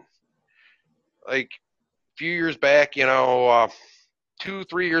thought. Like, a few years back,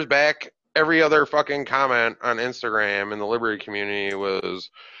 2-3 years back, every other fucking comment on Instagram in the liberty community was,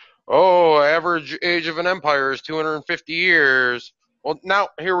 oh, average age of an empire is 250 years. Well, now,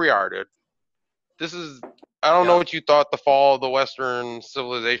 here we are, dude. I don't know what you thought the fall of the Western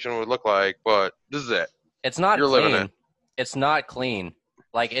civilization would look like, but this is it. It's not You're clean. living it. It's not clean.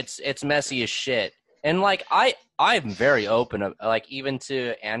 Like, it's messy as shit. And, like, I'm very open, like, even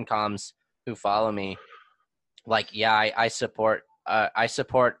to ANCOMs who follow me. Like, yeah, I support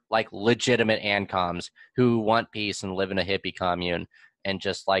like legitimate ANCOMs who want peace and live in a hippie commune and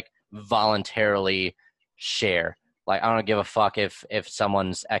just like voluntarily share. Like, I don't give a fuck if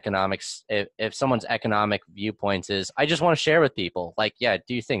someone's if someone's economic viewpoints is, I just want to share with people. Like, yeah,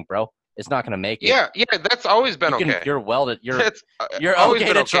 do you think, bro? It's not going to make it. Yeah, that's always been okay. You're welded. That's You're always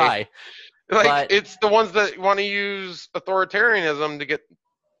okay been to try. Like, but it's the ones that want to use authoritarianism to get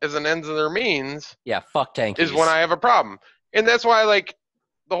as an ends of their means. Yeah, fuck tankies. Is when I have a problem. And that's why, like,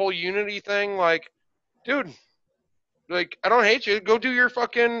 the whole unity thing, like, dude, like, I don't hate you. Go do your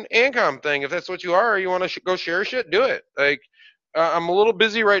fucking ANCOM thing. If that's what you are, you want to go share shit, do it. Like, I'm a little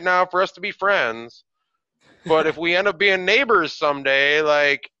busy right now for us to be friends. But if we end up being neighbors someday,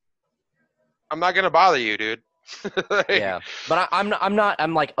 like, I'm not going to bother you, dude. Like, yeah, but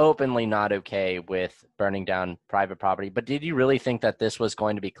I'm like openly not okay with burning down private property. But did you really think that this was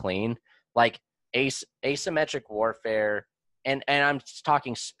going to be clean? Like asymmetric warfare, and I'm just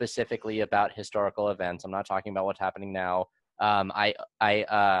talking specifically about historical events. I'm not talking about what's happening now. I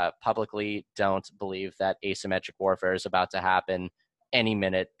publicly don't believe that asymmetric warfare is about to happen any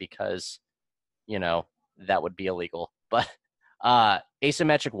minute because, that would be illegal. But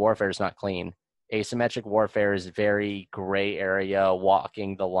asymmetric warfare is not clean. Asymmetric warfare is very gray area,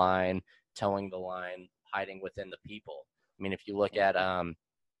 walking the line, towing the line, hiding within the people. I mean, if you look at ISIS,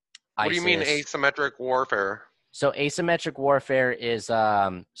 what do you mean asymmetric warfare? So asymmetric warfare is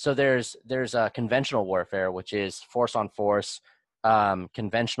so there's conventional warfare, which is force on force,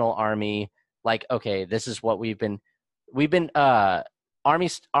 conventional army. Like, okay, this is what the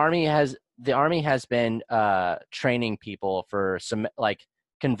army has been training people for some like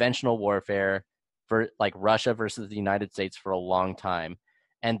conventional warfare for like Russia versus the United States for a long time.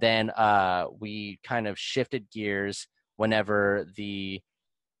 And then we kind of shifted gears whenever the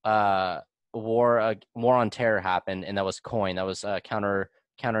war on terror happened, and that was COIN. That was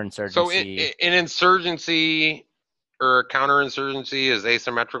counterinsurgency. So an insurgency or counterinsurgency is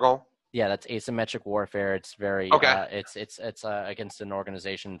asymmetrical? Yeah, that's asymmetric warfare. It's very okay. It's against an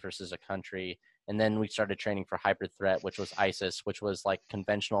organization versus a country. And then we started training for hyper threat, which was ISIS, which was like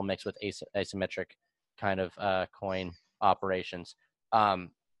conventional mixed with asymmetric kind of COIN operations.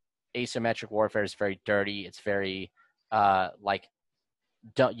 Asymmetric warfare is very dirty. It's very like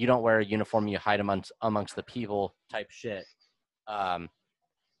you don't wear a uniform, you hide amongst the people type shit.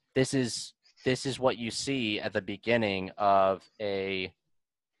 This is what you see at the beginning of a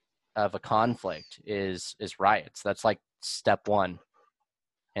conflict is riots. That's like step one.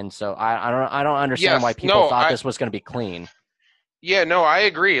 And so I don't understand why people thought this was going to be clean. Yeah, no, I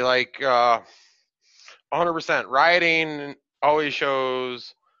agree. Like 100%. Rioting always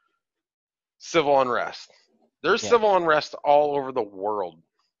shows civil unrest. There's civil unrest all over the world.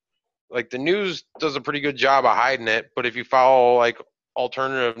 Like, the news does a pretty good job of hiding it, but if you follow like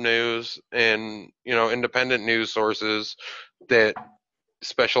alternative news and, independent news sources that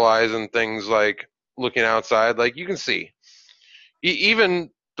specialize in things like looking outside, like, you can see. Even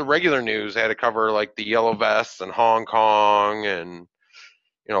the regular news had to cover like the yellow vests and Hong Kong and,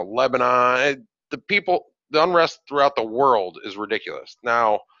 Lebanon. The unrest throughout the world is ridiculous.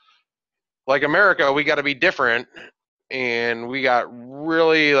 Now, like America, we got to be different, and we got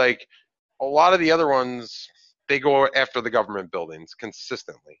really, like, a lot of the other ones, they go after the government buildings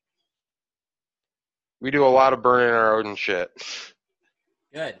consistently. We do a lot of burning our own shit.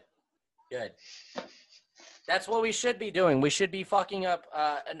 Good. That's what we should be doing. We should be fucking up.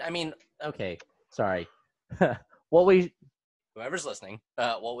 Okay, sorry. Whoever's listening,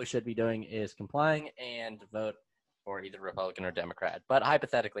 what we should be doing is complying and vote for either Republican or Democrat. But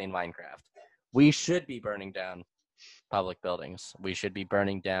hypothetically, in Minecraft, we should be burning down public buildings. We should be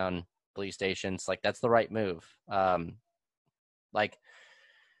burning down police stations. Like, that's the right move. Like,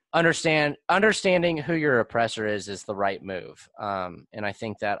 understanding who your oppressor is the right move. And I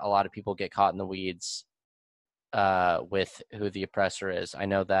think that a lot of people get caught in the weeds with who the oppressor is. I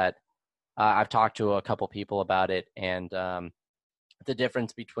know that I've talked to a couple people about it, and the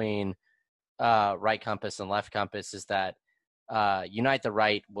difference between right compass and left compass is that Unite the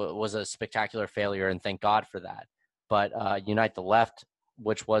Right was a spectacular failure, and thank God for that. But Unite the Left,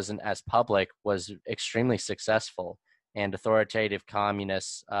 which wasn't as public, was extremely successful. And authoritative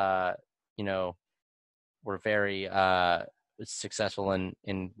communists, were very successful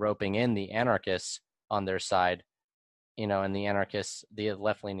in roping in the anarchists on their side. And the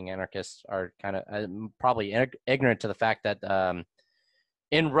left-leaning anarchists are kind of probably ignorant to the fact that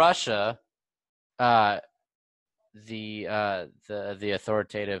in Russia, the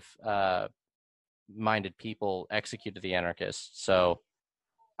authoritative minded people executed the anarchists. So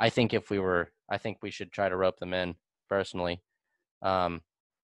I think we should try to rope them in personally. But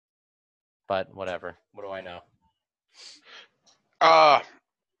whatever. What do I know?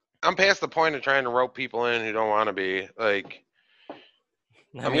 I'm past the point of trying to rope people in who don't want to be. Like,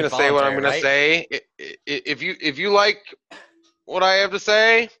 I'm going to say what I'm going to say. If you like what I have to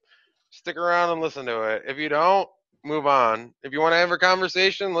say, stick around and listen to it. If you don't, move on. If you want to have a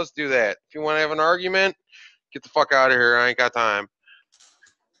conversation, let's do that. If you want to have an argument, get the fuck out of here. I ain't got time.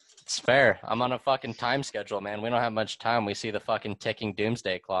 It's fair. I'm on a fucking time schedule, man. We don't have much time. We see the fucking ticking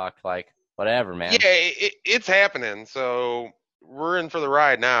doomsday clock. Like, whatever, man. Yeah, it's happening. So we're in for the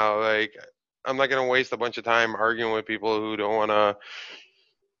ride now. Like, I'm not going to waste a bunch of time arguing with people who don't want to.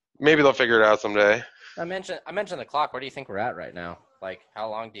 Maybe they'll figure it out someday. I mentioned the clock. Where do you think we're at right now? Like, how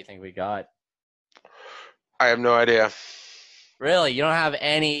long do you think we got? I have no idea. Really? You don't have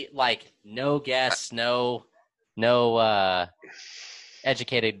any, like, no guess, no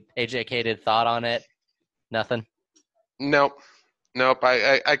educated thought on it? Nothing? Nope.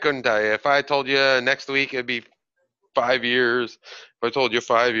 I couldn't tell you. If I told you next week, it'd be 5 years. If I told you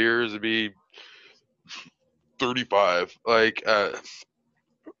 5 years, it'd be 35. Like,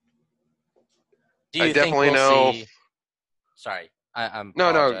 Do you I think definitely we'll know. see... Sorry, I'm No,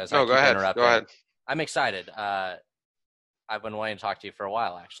 apologize. I go keep ahead. interrupting. Go ahead. I'm excited. I've been wanting to talk to you for a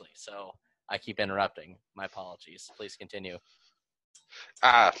while, actually, so I keep interrupting. My apologies. Please continue.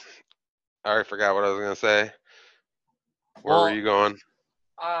 I already forgot what I was going to say. Where were you going?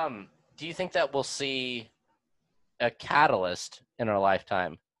 Do you think that we'll see a catalyst in our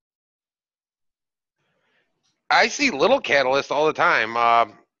lifetime? I see little catalysts all the time.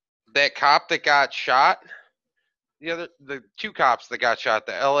 That cop that got shot, the two cops that got shot,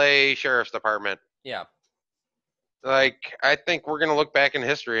 the LA Sheriff's Department. Yeah. Like, I think we're gonna look back in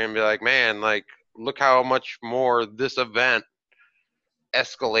history and be like, man, like, look how much more this event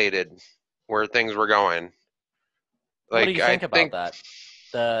escalated where things were going. Like, what do you think about that?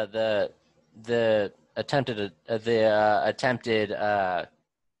 The attempted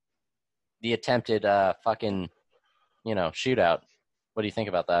fucking, shootout. What do you think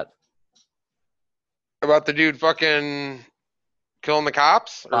about that? About the dude fucking killing the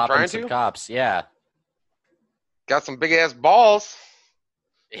cops or trying to? Cops, yeah. Got some big ass balls.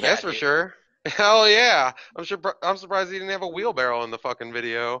 Yeah, That's for sure. Hell yeah! I'm surprised he didn't have a wheelbarrow in the fucking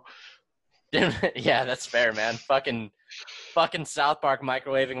video. Yeah, that's fair, man. Fucking South Park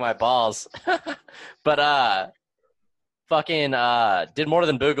microwaving my balls. But fucking did more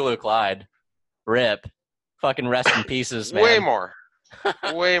than Boogaloo Clyde. Rip. Fucking rest in pieces, man. Way more.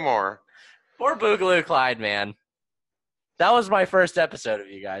 Way more. Poor Boogaloo Clyde, man. That was my first episode of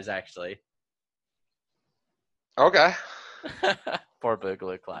you guys, actually. Okay. Poor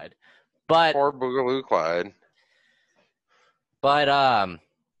Boogaloo Clyde. But poor Boogaloo Clyde. But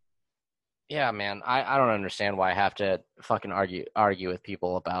yeah, man, I don't understand why I have to fucking argue with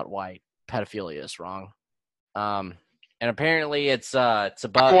people about why pedophilia is wrong. And apparently it's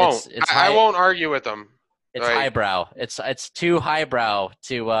above. I won't argue with them. It's highbrow. It's too highbrow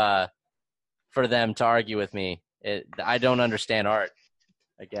to for them to argue with me. I don't understand art,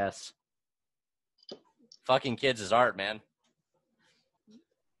 I guess. Fucking kids is art, man.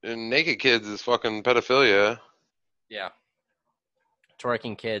 And naked kids is fucking pedophilia. Yeah.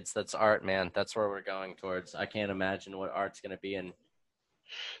 Twerking kids, that's art, man. That's where we're going towards. I can't imagine what art's going to be in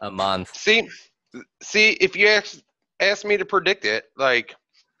a month. See, if you asked me to predict it, like,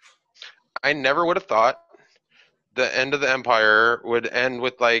 I never would have thought the end of the empire would end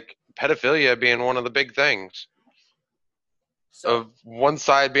with, like, pedophilia being one of the big things. So, of one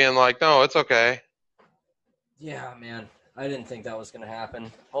side being like, no, it's okay. Yeah, man. I didn't think that was going to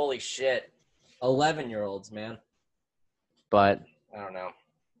happen. Holy shit. 11-year-olds, man. But I don't know.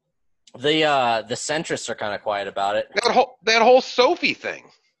 The centrists are kind of quiet about it. That whole Sophie thing.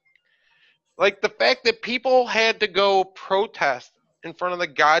 Like, the fact that people had to go protest in front of the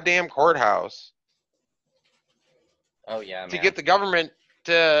goddamn courthouse. Oh, yeah, man. To get the government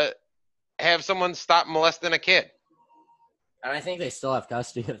to have someone stop molesting a kid. And I think they still have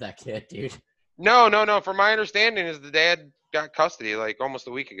custody of that kid, dude. No. From my understanding is the dad got custody, like, almost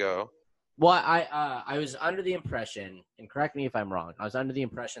a week ago. Well, I was under the impression, and correct me if I'm wrong, I was under the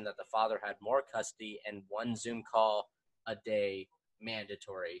impression that the father had more custody and one Zoom call a day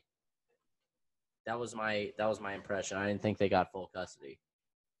mandatory. That was my impression. I didn't think they got full custody.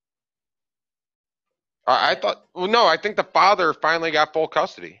 I thought, well, no, I think the father finally got full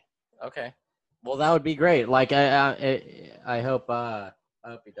custody. Okay. Well, that would be great. Like, I hope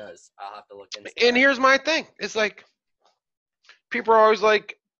he does. I'll have to look into that. And here's my thing. It's like, people are always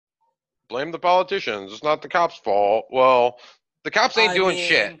like, blame the politicians. It's not the cops' fault. Well, the cops ain't doing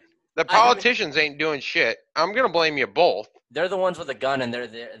shit. The politicians ain't doing shit. I'm going to blame you both. They're the ones with the gun, and they're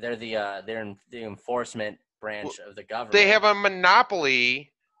the enforcement branch of the government. They have a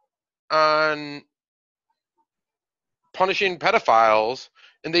monopoly on punishing pedophiles,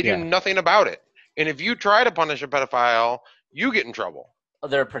 and they do nothing about it. And if you try to punish a pedophile, you get in trouble.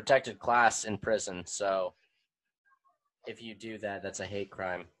 they're a protected class in prison, so if you do that, that's a hate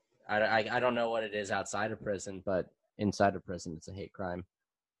crime. I don't know what it is outside of prison, but inside of prison, it's a hate crime.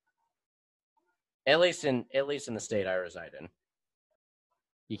 At least in the state I reside in,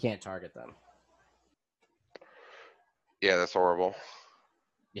 you can't target them. Yeah, that's horrible.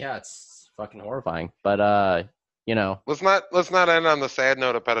 Yeah, it's fucking horrifying. But you know, let's not end on the sad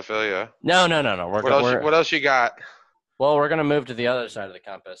note of pedophilia. No. What else you got? Well, we're gonna move to the other side of the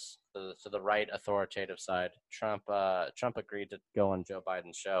compass, to the right authoritative side. Trump agreed to go on Joe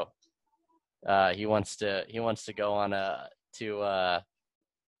Biden's show. He wants to go on to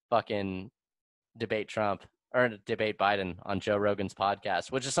fucking debate Trump or debate Biden on Joe Rogan's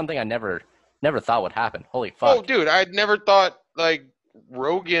podcast, which is something I never thought would happen. Holy fuck! Oh, dude, I'd never thought like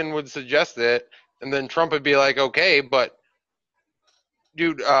Rogan would suggest it, and then Trump would be like, okay, but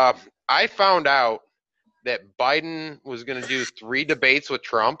dude, I found out that Biden was going to do 3 debates with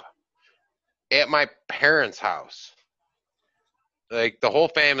Trump at my parents' house. Like, the whole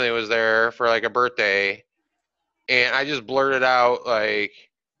family was there for, like, a birthday, and I just blurted out, like,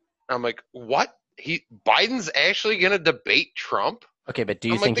 I'm like, what? Biden's actually going to debate Trump? Okay, but do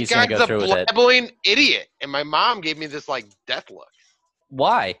you think he's going to go through with it? The guy's a blabbling idiot. And my mom gave me this, like, death look.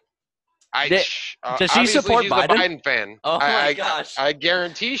 Why? Does she support she's Biden? A Biden fan. Oh, my gosh. I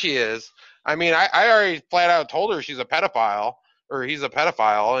guarantee she is. I mean, I already flat out told her she's a pedophile, or he's a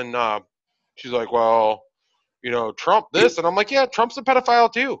pedophile, and she's like, well, you know, Trump this, and I'm like, yeah, Trump's a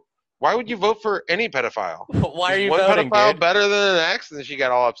pedophile too. Why would you vote for any pedophile? Why are you one voting, pedophile dude? better than the next? And she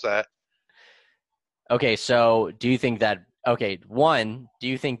got all upset. Okay, so do you think that? Okay, one, do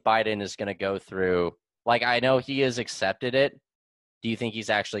you think Biden is going to go through? Like, I know he has accepted it. Do you think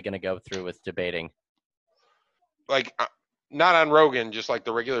he's actually going to go through with debating? Like, not on Rogan, just like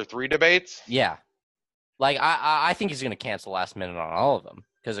the regular 3 debates? Yeah. Like, I think he's going to cancel last minute on all of them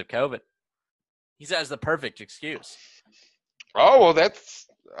because of COVID. He has the perfect excuse. Oh, well,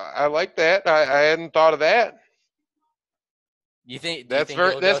 I like that. I hadn't thought of that. You think that's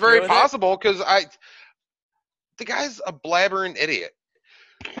very possible, because the guy's a blabbering idiot.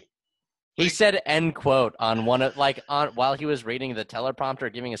 He said "end quote" on one of while he was reading the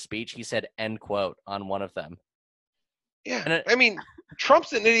teleprompter, giving a speech. He said "end quote" on one of them. Yeah, I mean,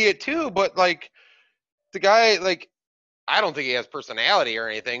 Trump's an idiot too, but like the guy, like, I don't think he has personality or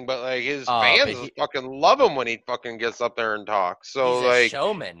anything, but like his fans fucking love him when he fucking gets up there and talks. So he's like, a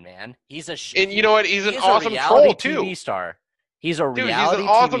showman, man. And you know what? He's an awesome troll too. TV star. He's a reality Dude, he's an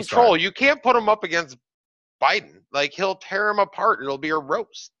awesome TV star. troll. You can't put him up against Biden. Like, he'll tear him apart. It'll be a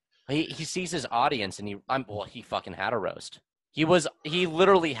roast. He sees his audience, and he fucking had a roast. He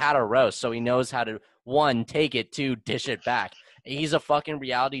literally had a roast, so he knows how to, 1, take it, 2, dish it back. He's a fucking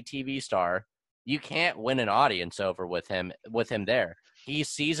reality TV star. You can't win an audience over with him there. He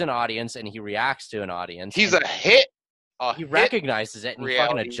sees an audience and he reacts to an audience. He's a hit. He recognizes it and he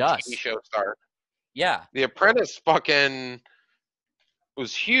fucking adjusts. TV show star. Yeah. The Apprentice fucking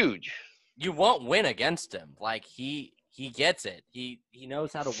was huge. You won't win against him. Like, he gets it. He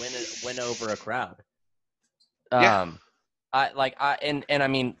knows how to win over a crowd. Yeah. I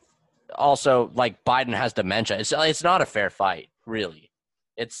mean, also, like, Biden has dementia. It's not a fair fight, really.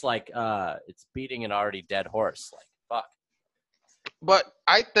 It's like it's beating an already dead horse. Like, fuck. But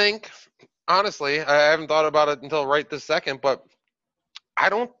I think, honestly, I haven't thought about it until right this second, but I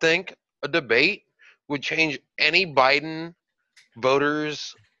don't think a debate would change any Biden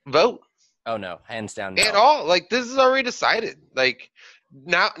voters' vote. Oh, no. Hands down, no. At all. Like, this is already decided. Like,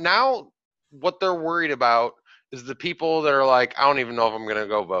 now what they're worried about is the people that are like, I don't even know if I'm going to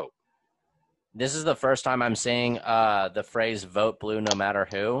go vote. This is the first time I'm saying the phrase "vote blue no matter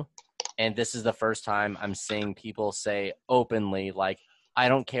who," and this is the first time I'm seeing people say openly, like, I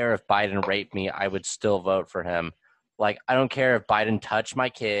don't care if Biden raped me, I would still vote for him. Like, I don't care if Biden touched my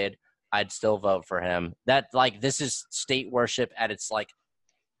kid, I'd still vote for him. That, like, this is state worship at its, like,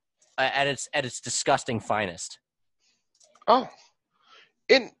 at its disgusting finest. Oh,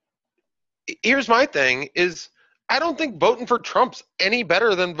 and here's my thing is, I don't think voting for Trump's any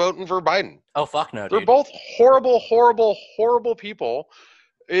better than voting for Biden. Oh, fuck no, dude. They're both horrible, horrible, horrible people.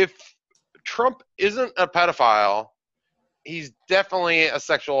 If Trump isn't a pedophile, he's definitely a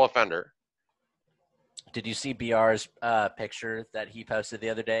sexual offender. Did you see BR's picture that he posted the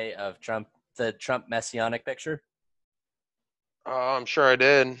other day of Trump, the Trump messianic picture? I'm sure I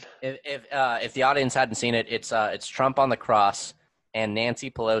did. If the audience hadn't seen it, it's Trump on the cross and Nancy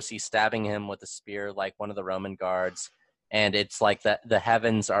Pelosi stabbing him with a spear like one of the Roman guards, and it's like the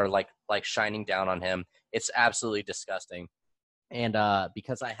heavens are like shining down on him. It's absolutely disgusting. And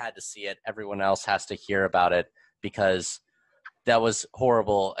because I had to see it, everyone else has to hear about it, because that was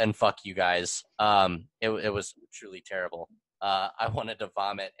horrible, and fuck you guys. It was truly terrible. I wanted to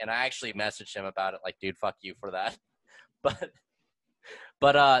vomit, and I actually messaged him about it, like, dude, fuck you for that.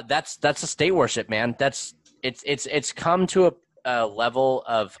 But that's a state worship, man. It's come to a level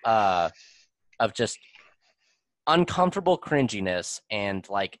of just uncomfortable cringiness, and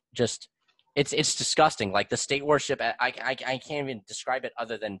like just it's disgusting. Like the state worship, I can't even describe it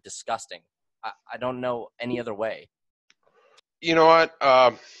other than disgusting. I don't know any other way. You know what?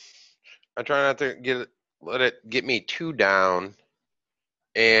 I try not to let it get me too down,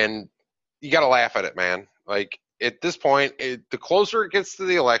 and you got to laugh at it, man. Like at this point, the closer it gets to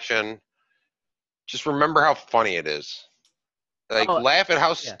the election, just remember how funny it is. Like, laugh at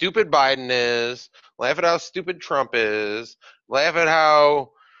how stupid Biden is. Laugh at how stupid Trump is. Laugh at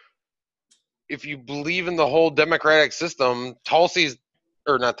how, if you believe in the whole democratic system, JoJo's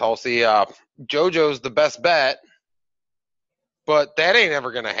the best bet. But that ain't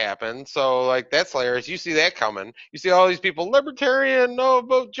ever going to happen. So, like, that's hilarious. You see that coming. You see all these people, libertarian, no,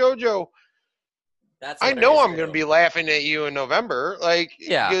 vote JoJo. I know I'm going to be laughing at you in November, like,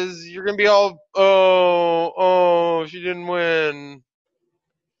 because you're going to be all, she didn't win.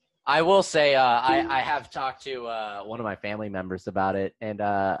 I will say, I have talked to one of my family members about it, and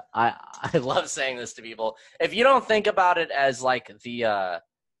I love saying this to people. If you don't think about it as like the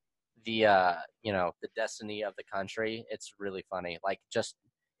destiny of the country, it's really funny. Like, just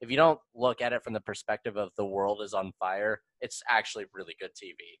if you don't look at it from the perspective of the world is on fire, it's actually really good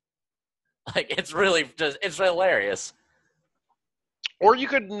TV. Like, it's hilarious. Or you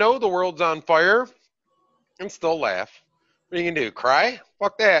could know the world's on fire and still laugh. What are you gonna do? Cry?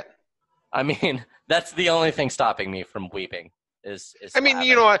 Fuck that. I mean, that's the only thing stopping me from weeping. Is laughing.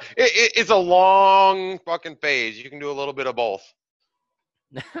 You know what? It's a long fucking phase. You can do a little bit of both.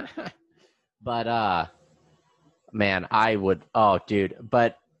 But man, I would. Oh, dude.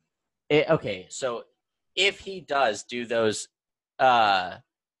 But okay. So if he does do those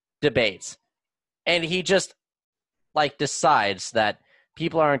debates, and he just like decides that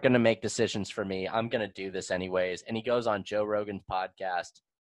people aren't going to make decisions for me, I'm going to do this anyways, and he goes on Joe Rogan's podcast,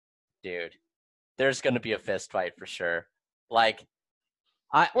 dude, there's going to be a fist fight for sure. Like,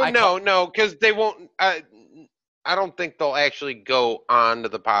 no, because they won't. I don't think they'll actually go on to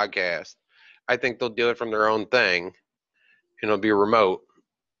the podcast. I think they'll do it from their own thing, and it'll be remote.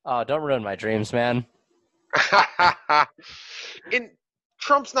 Oh, don't ruin my dreams, man. And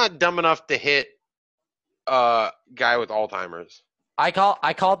Trump's not dumb enough to hit a guy with Alzheimer's. I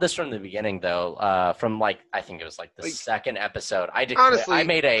called this from the beginning, though. From like, I think it was like the second episode. I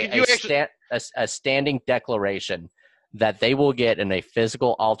made a standing declaration that they will get in a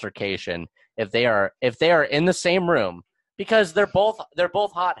physical altercation if they are in the same room, because they're both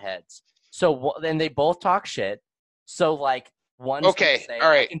hotheads. So then they both talk shit. So like one's okay, say, all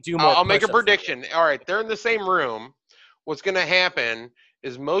right. I'll make a prediction. All right, they're in the same room. What's going to happen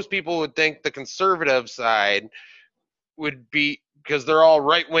is most people would think the conservative side would be, because they're all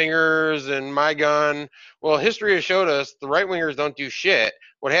right-wingers and my gun. Well, history has showed us the right-wingers don't do shit.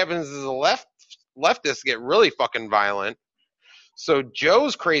 What happens is the leftists get really fucking violent. So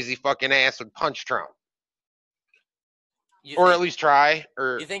Joe's crazy fucking ass would punch Trump. At least try.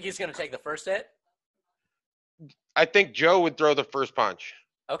 Or you think he's going to take the first hit? I think Joe would throw the first punch.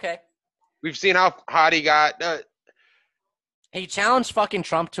 Okay. We've seen how hot he got. He challenged fucking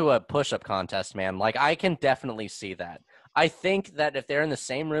Trump to a push-up contest, man. Like, I can definitely see that. I think that if they're in the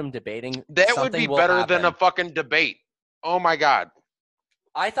same room debating, that would be better than a fucking debate. Oh my God.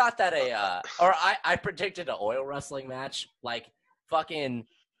 I thought that I predicted an oil wrestling match. Like, fucking,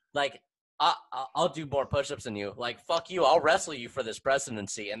 like, I'll do more push-ups than you. Like, fuck you, I'll wrestle you for this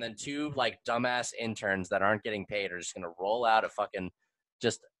presidency. And then two, like, dumbass interns that aren't getting paid are just going to roll out a fucking,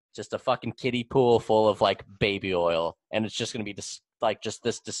 just a fucking kiddie pool full of, like, baby oil. And it's just going to be just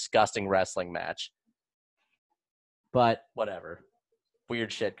this disgusting wrestling match. But whatever.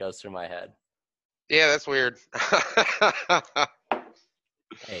 Weird shit goes through my head. Yeah, that's weird.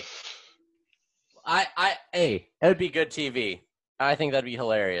 Hey. It would be good TV. I think that'd be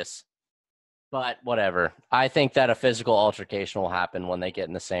hilarious. But whatever. I think that a physical altercation will happen when they get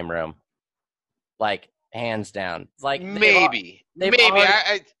in the same room. Like, hands down. Like, maybe.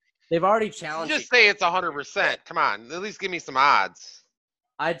 They've already challenged. Just say it's 100%. Come on, at least give me some odds.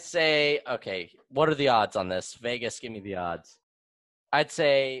 I'd say, okay, what are the odds on this? Vegas, give me the odds. I'd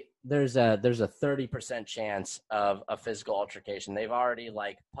say there's a 30% chance of a physical altercation. They've already,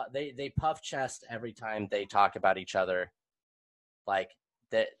 like, they puff chest every time they talk about each other. Like,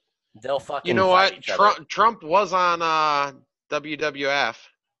 that they'll fucking. You know what? Trump was on WWF.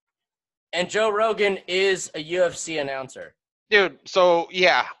 And Joe Rogan is a UFC announcer. Dude, so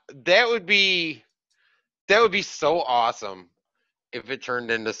yeah, that would be so awesome if it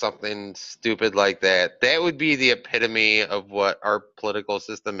turned into something stupid like that. That would be the epitome of what our political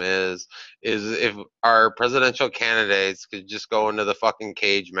system is if our presidential candidates could just go into the fucking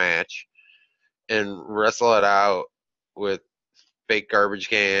cage match and wrestle it out with fake garbage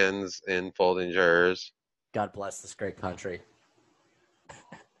cans and folding chairs. God bless this great country.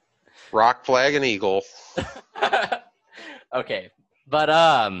 Rock, flag, and eagle. Okay, but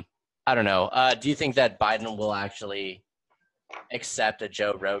I don't know. Do you think that Biden will actually accept a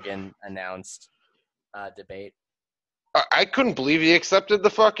Joe Rogan announced debate? I couldn't believe he accepted the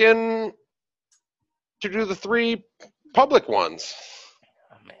fucking to do the 3 public ones.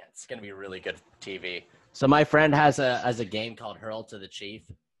 Oh man, it's gonna be really good TV. So my friend has a game called Hurl to the Chief,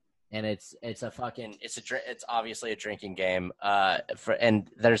 and it's obviously a drinking game. And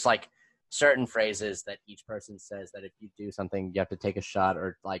there's like certain phrases that each person says that if you do something, you have to take a shot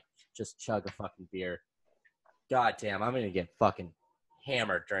or like just chug a fucking beer. God damn, I'm gonna get fucking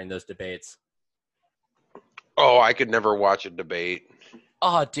hammered during those debates. Oh, I could never watch a debate.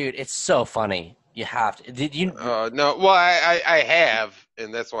 Oh, dude, it's so funny. You have to. Did you? No, well, I have,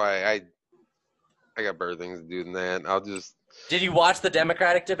 and that's why I got better things to do than that. I'll just. Did you watch the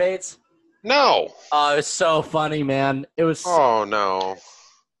Democratic debates? No. Oh, it was so funny, man. It was. Oh no.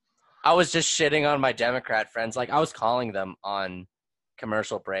 I was just shitting on my Democrat friends. Like I was calling them on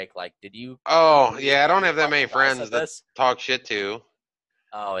commercial break. Like, did you? Oh yeah, I don't have that many friends that this? talk shit to.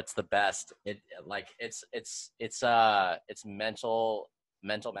 Oh, it's the best. It's mental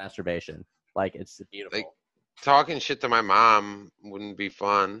masturbation. Like it's beautiful. Like, talking shit to my mom wouldn't be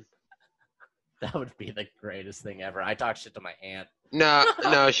fun. That would be the greatest thing ever. I talk shit to my aunt.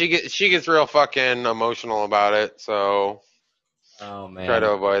 No, she gets real fucking emotional about it. So, oh man, try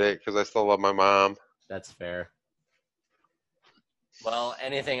to avoid it because I still love my mom. That's fair. Well,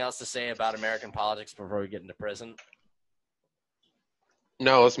 anything else to say about American politics before we get into prison?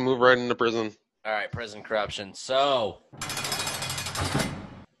 No, let's move right into prison. All right, prison corruption. So,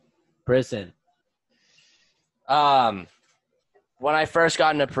 prison. When I first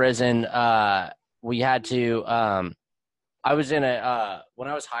got into prison, we had to. I was in when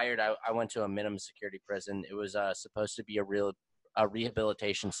I was hired, I went to a minimum security prison. It was supposed to be a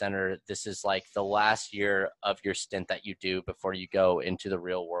rehabilitation center. This is like the last year of your stint that you do before you go into the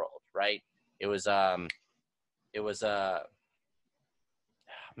real world, right? It was man.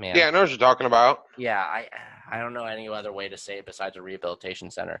 Yeah, I know what you're talking about. Yeah, I don't know any other way to say it besides a rehabilitation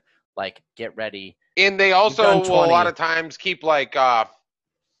center. Like, get ready. And they also will a lot of times keep like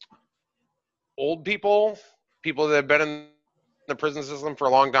old people that have been in the prison system for a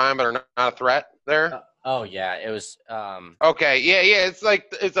long time but are not a threat there. Oh yeah, it was. Okay, yeah. It's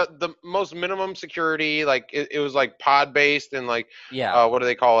like the most minimum security. Like it was like pod based and like what do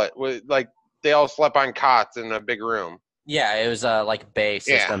they call it? Like they all slept on cots in a big room. Yeah, it was like bay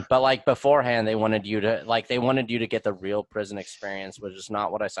system. Yeah. But like beforehand, they wanted you to get the real prison experience, which is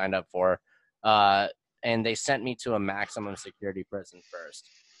not what I signed up for. And they sent me to a maximum security prison first.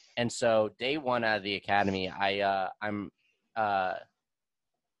 And so day one out of the academy, I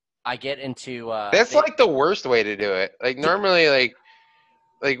get into that's like the worst way to do it. Like normally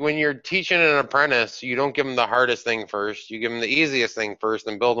like when you're teaching an apprentice, you don't give them the hardest thing first. You give them the easiest thing first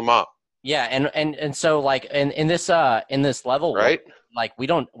and build them up. Yeah, and so like in this level, right? Like we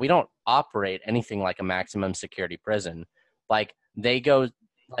don't operate anything like a maximum security prison. Like they go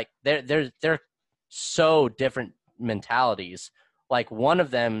like they're so different mentalities. Like one of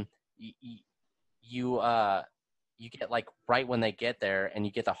them you get like right when they get there, and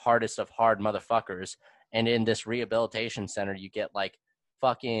you get the hardest of hard motherfuckers. And in this rehabilitation center, you get like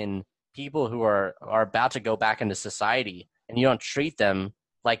fucking people who are about to go back into society, and you don't treat them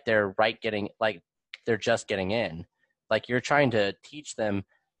like they're they're just getting in. Like you're trying to teach them,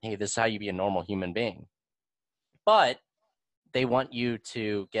 hey, this is how you be a normal human being. But they want you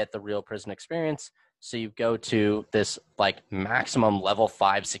to get the real prison experience. So you go to this like maximum level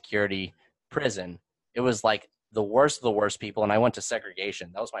 5 security prison. It was like the worst of the worst people. And I went to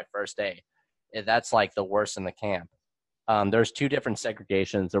segregation. That was my first day. That's like the worst in the camp. There's 2 different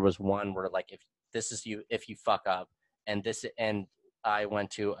segregations. There was one where like, if you fuck up, and I went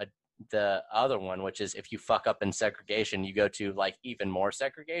to the other one, which is if you fuck up in segregation, you go to like even more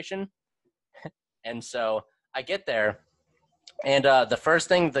segregation. And so I get there, and the first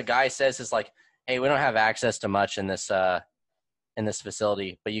thing the guy says is like, hey, we don't have access to much in this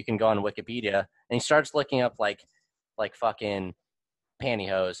facility, but you can go on Wikipedia. And he starts looking up like fucking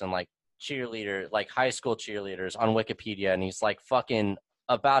pantyhose and like cheerleader, like high school cheerleaders on Wikipedia. And he's like fucking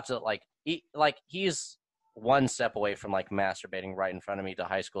about to he's one step away from like masturbating right in front of me to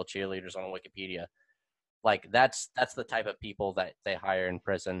high school cheerleaders on Wikipedia. Like that's the type of people that they hire in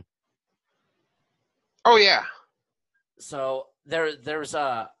prison. Oh yeah. So there's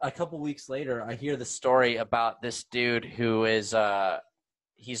a couple weeks later, I hear the story about this dude who is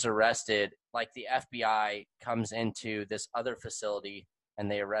he's arrested. Like the FBI comes into this other facility and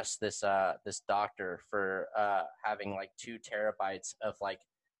they arrest this doctor for having like 2 terabytes of like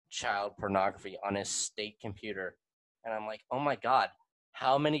child pornography on his state computer. And I'm like, oh my God,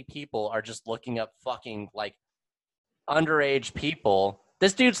 how many people are just looking up fucking like underage people?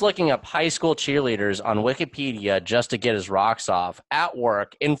 This dude's looking up high school cheerleaders on Wikipedia just to get his rocks off at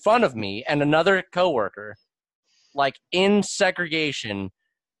work in front of me and another coworker, like in segregation.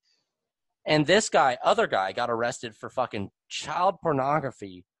 And this other guy got arrested for fucking child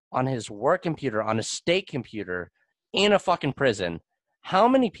pornography on his work computer, on his state computer, in a fucking prison. How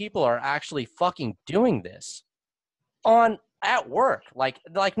many people are actually fucking doing this at work? Like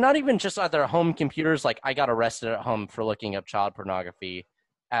not even just at their home computers. Like I got arrested at home for looking up child pornography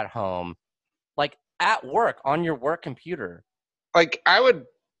at home. Like at work on your work computer. Like I'd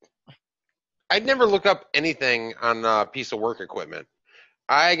never look up anything on a piece of work equipment.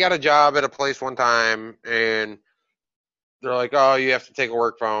 I got a job at a place one time, and they're like, oh, you have to take a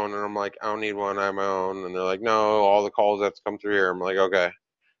work phone. And I'm like, I don't need one. I have my own. And they're like, no, all the calls have to come through here. I'm like, okay.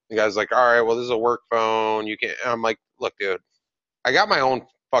 The guy's like, all right, well, this is a work phone. You can't. I'm like, look, dude, I got my own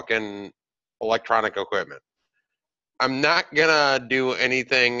fucking electronic equipment. I'm not going to do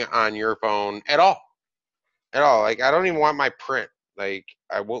anything on your phone at all. At all. Like, I don't even want my print. Like,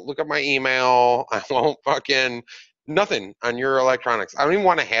 I won't look at my email. I won't fucking... nothing on your electronics. I don't even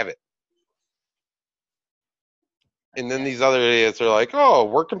want to have it. And then these other idiots are like, oh,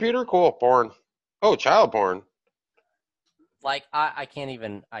 work computer? Cool. Porn. Oh, child porn. Like, I can't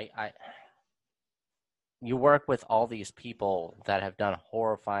even... You work with all these people that have done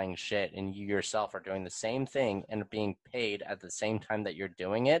horrifying shit, and you yourself are doing the same thing and being paid at the same time that you're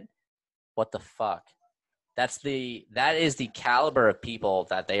doing it? What the fuck? That is the caliber of people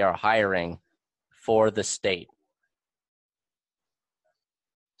that they are hiring for the state.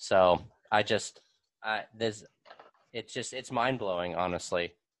 So it's mind blowing,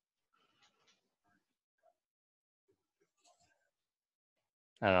 honestly.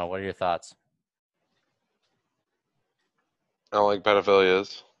 I don't know. What are your thoughts? I don't like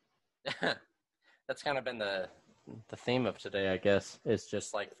pedophilia. That's kind of been the theme of today, I guess. It's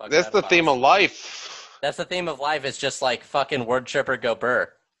just like fucking. That's the theme of life. That's the theme of life. It's just like fucking word tripper go burr.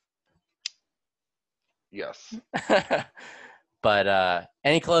 Yes. But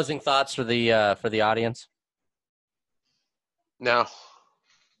any closing thoughts for the audience? No.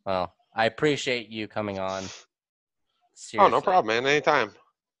 Well, I appreciate you coming on. Seriously. Oh, no problem, man. Anytime.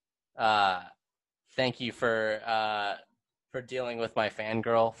 Thank you for dealing with my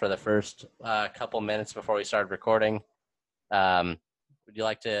fangirl for the first couple minutes before we started recording. Would you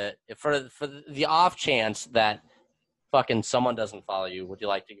like to, for the off chance that fucking someone doesn't follow you, would you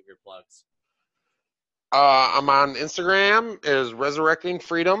like to give your plugs? I'm on Instagram as Resurrecting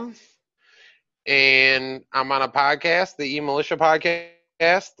Freedom, and I'm on a podcast, the E-Militia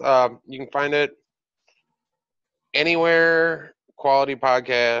podcast. You can find it anywhere quality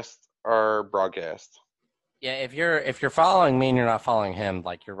podcast or broadcast. Yeah, if you're following me and you're not following him,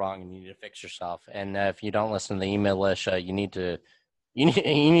 like you're wrong and you need to fix yourself. And if you don't listen to the E-Militia, you need to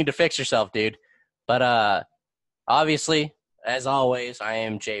fix yourself, dude. But obviously, as always, I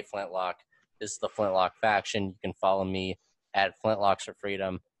am Jay Flintlock. This is the Flintlock Faction. You can follow me at Flintlocks for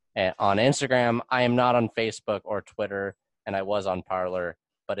Freedom on Instagram. I am not on Facebook or Twitter, and I was on Parler,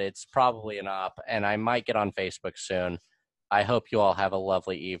 but it's probably an op, and I might get on Facebook soon. I hope you all have a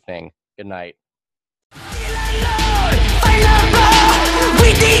lovely evening. Good night. We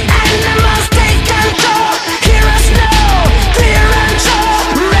the animals take control.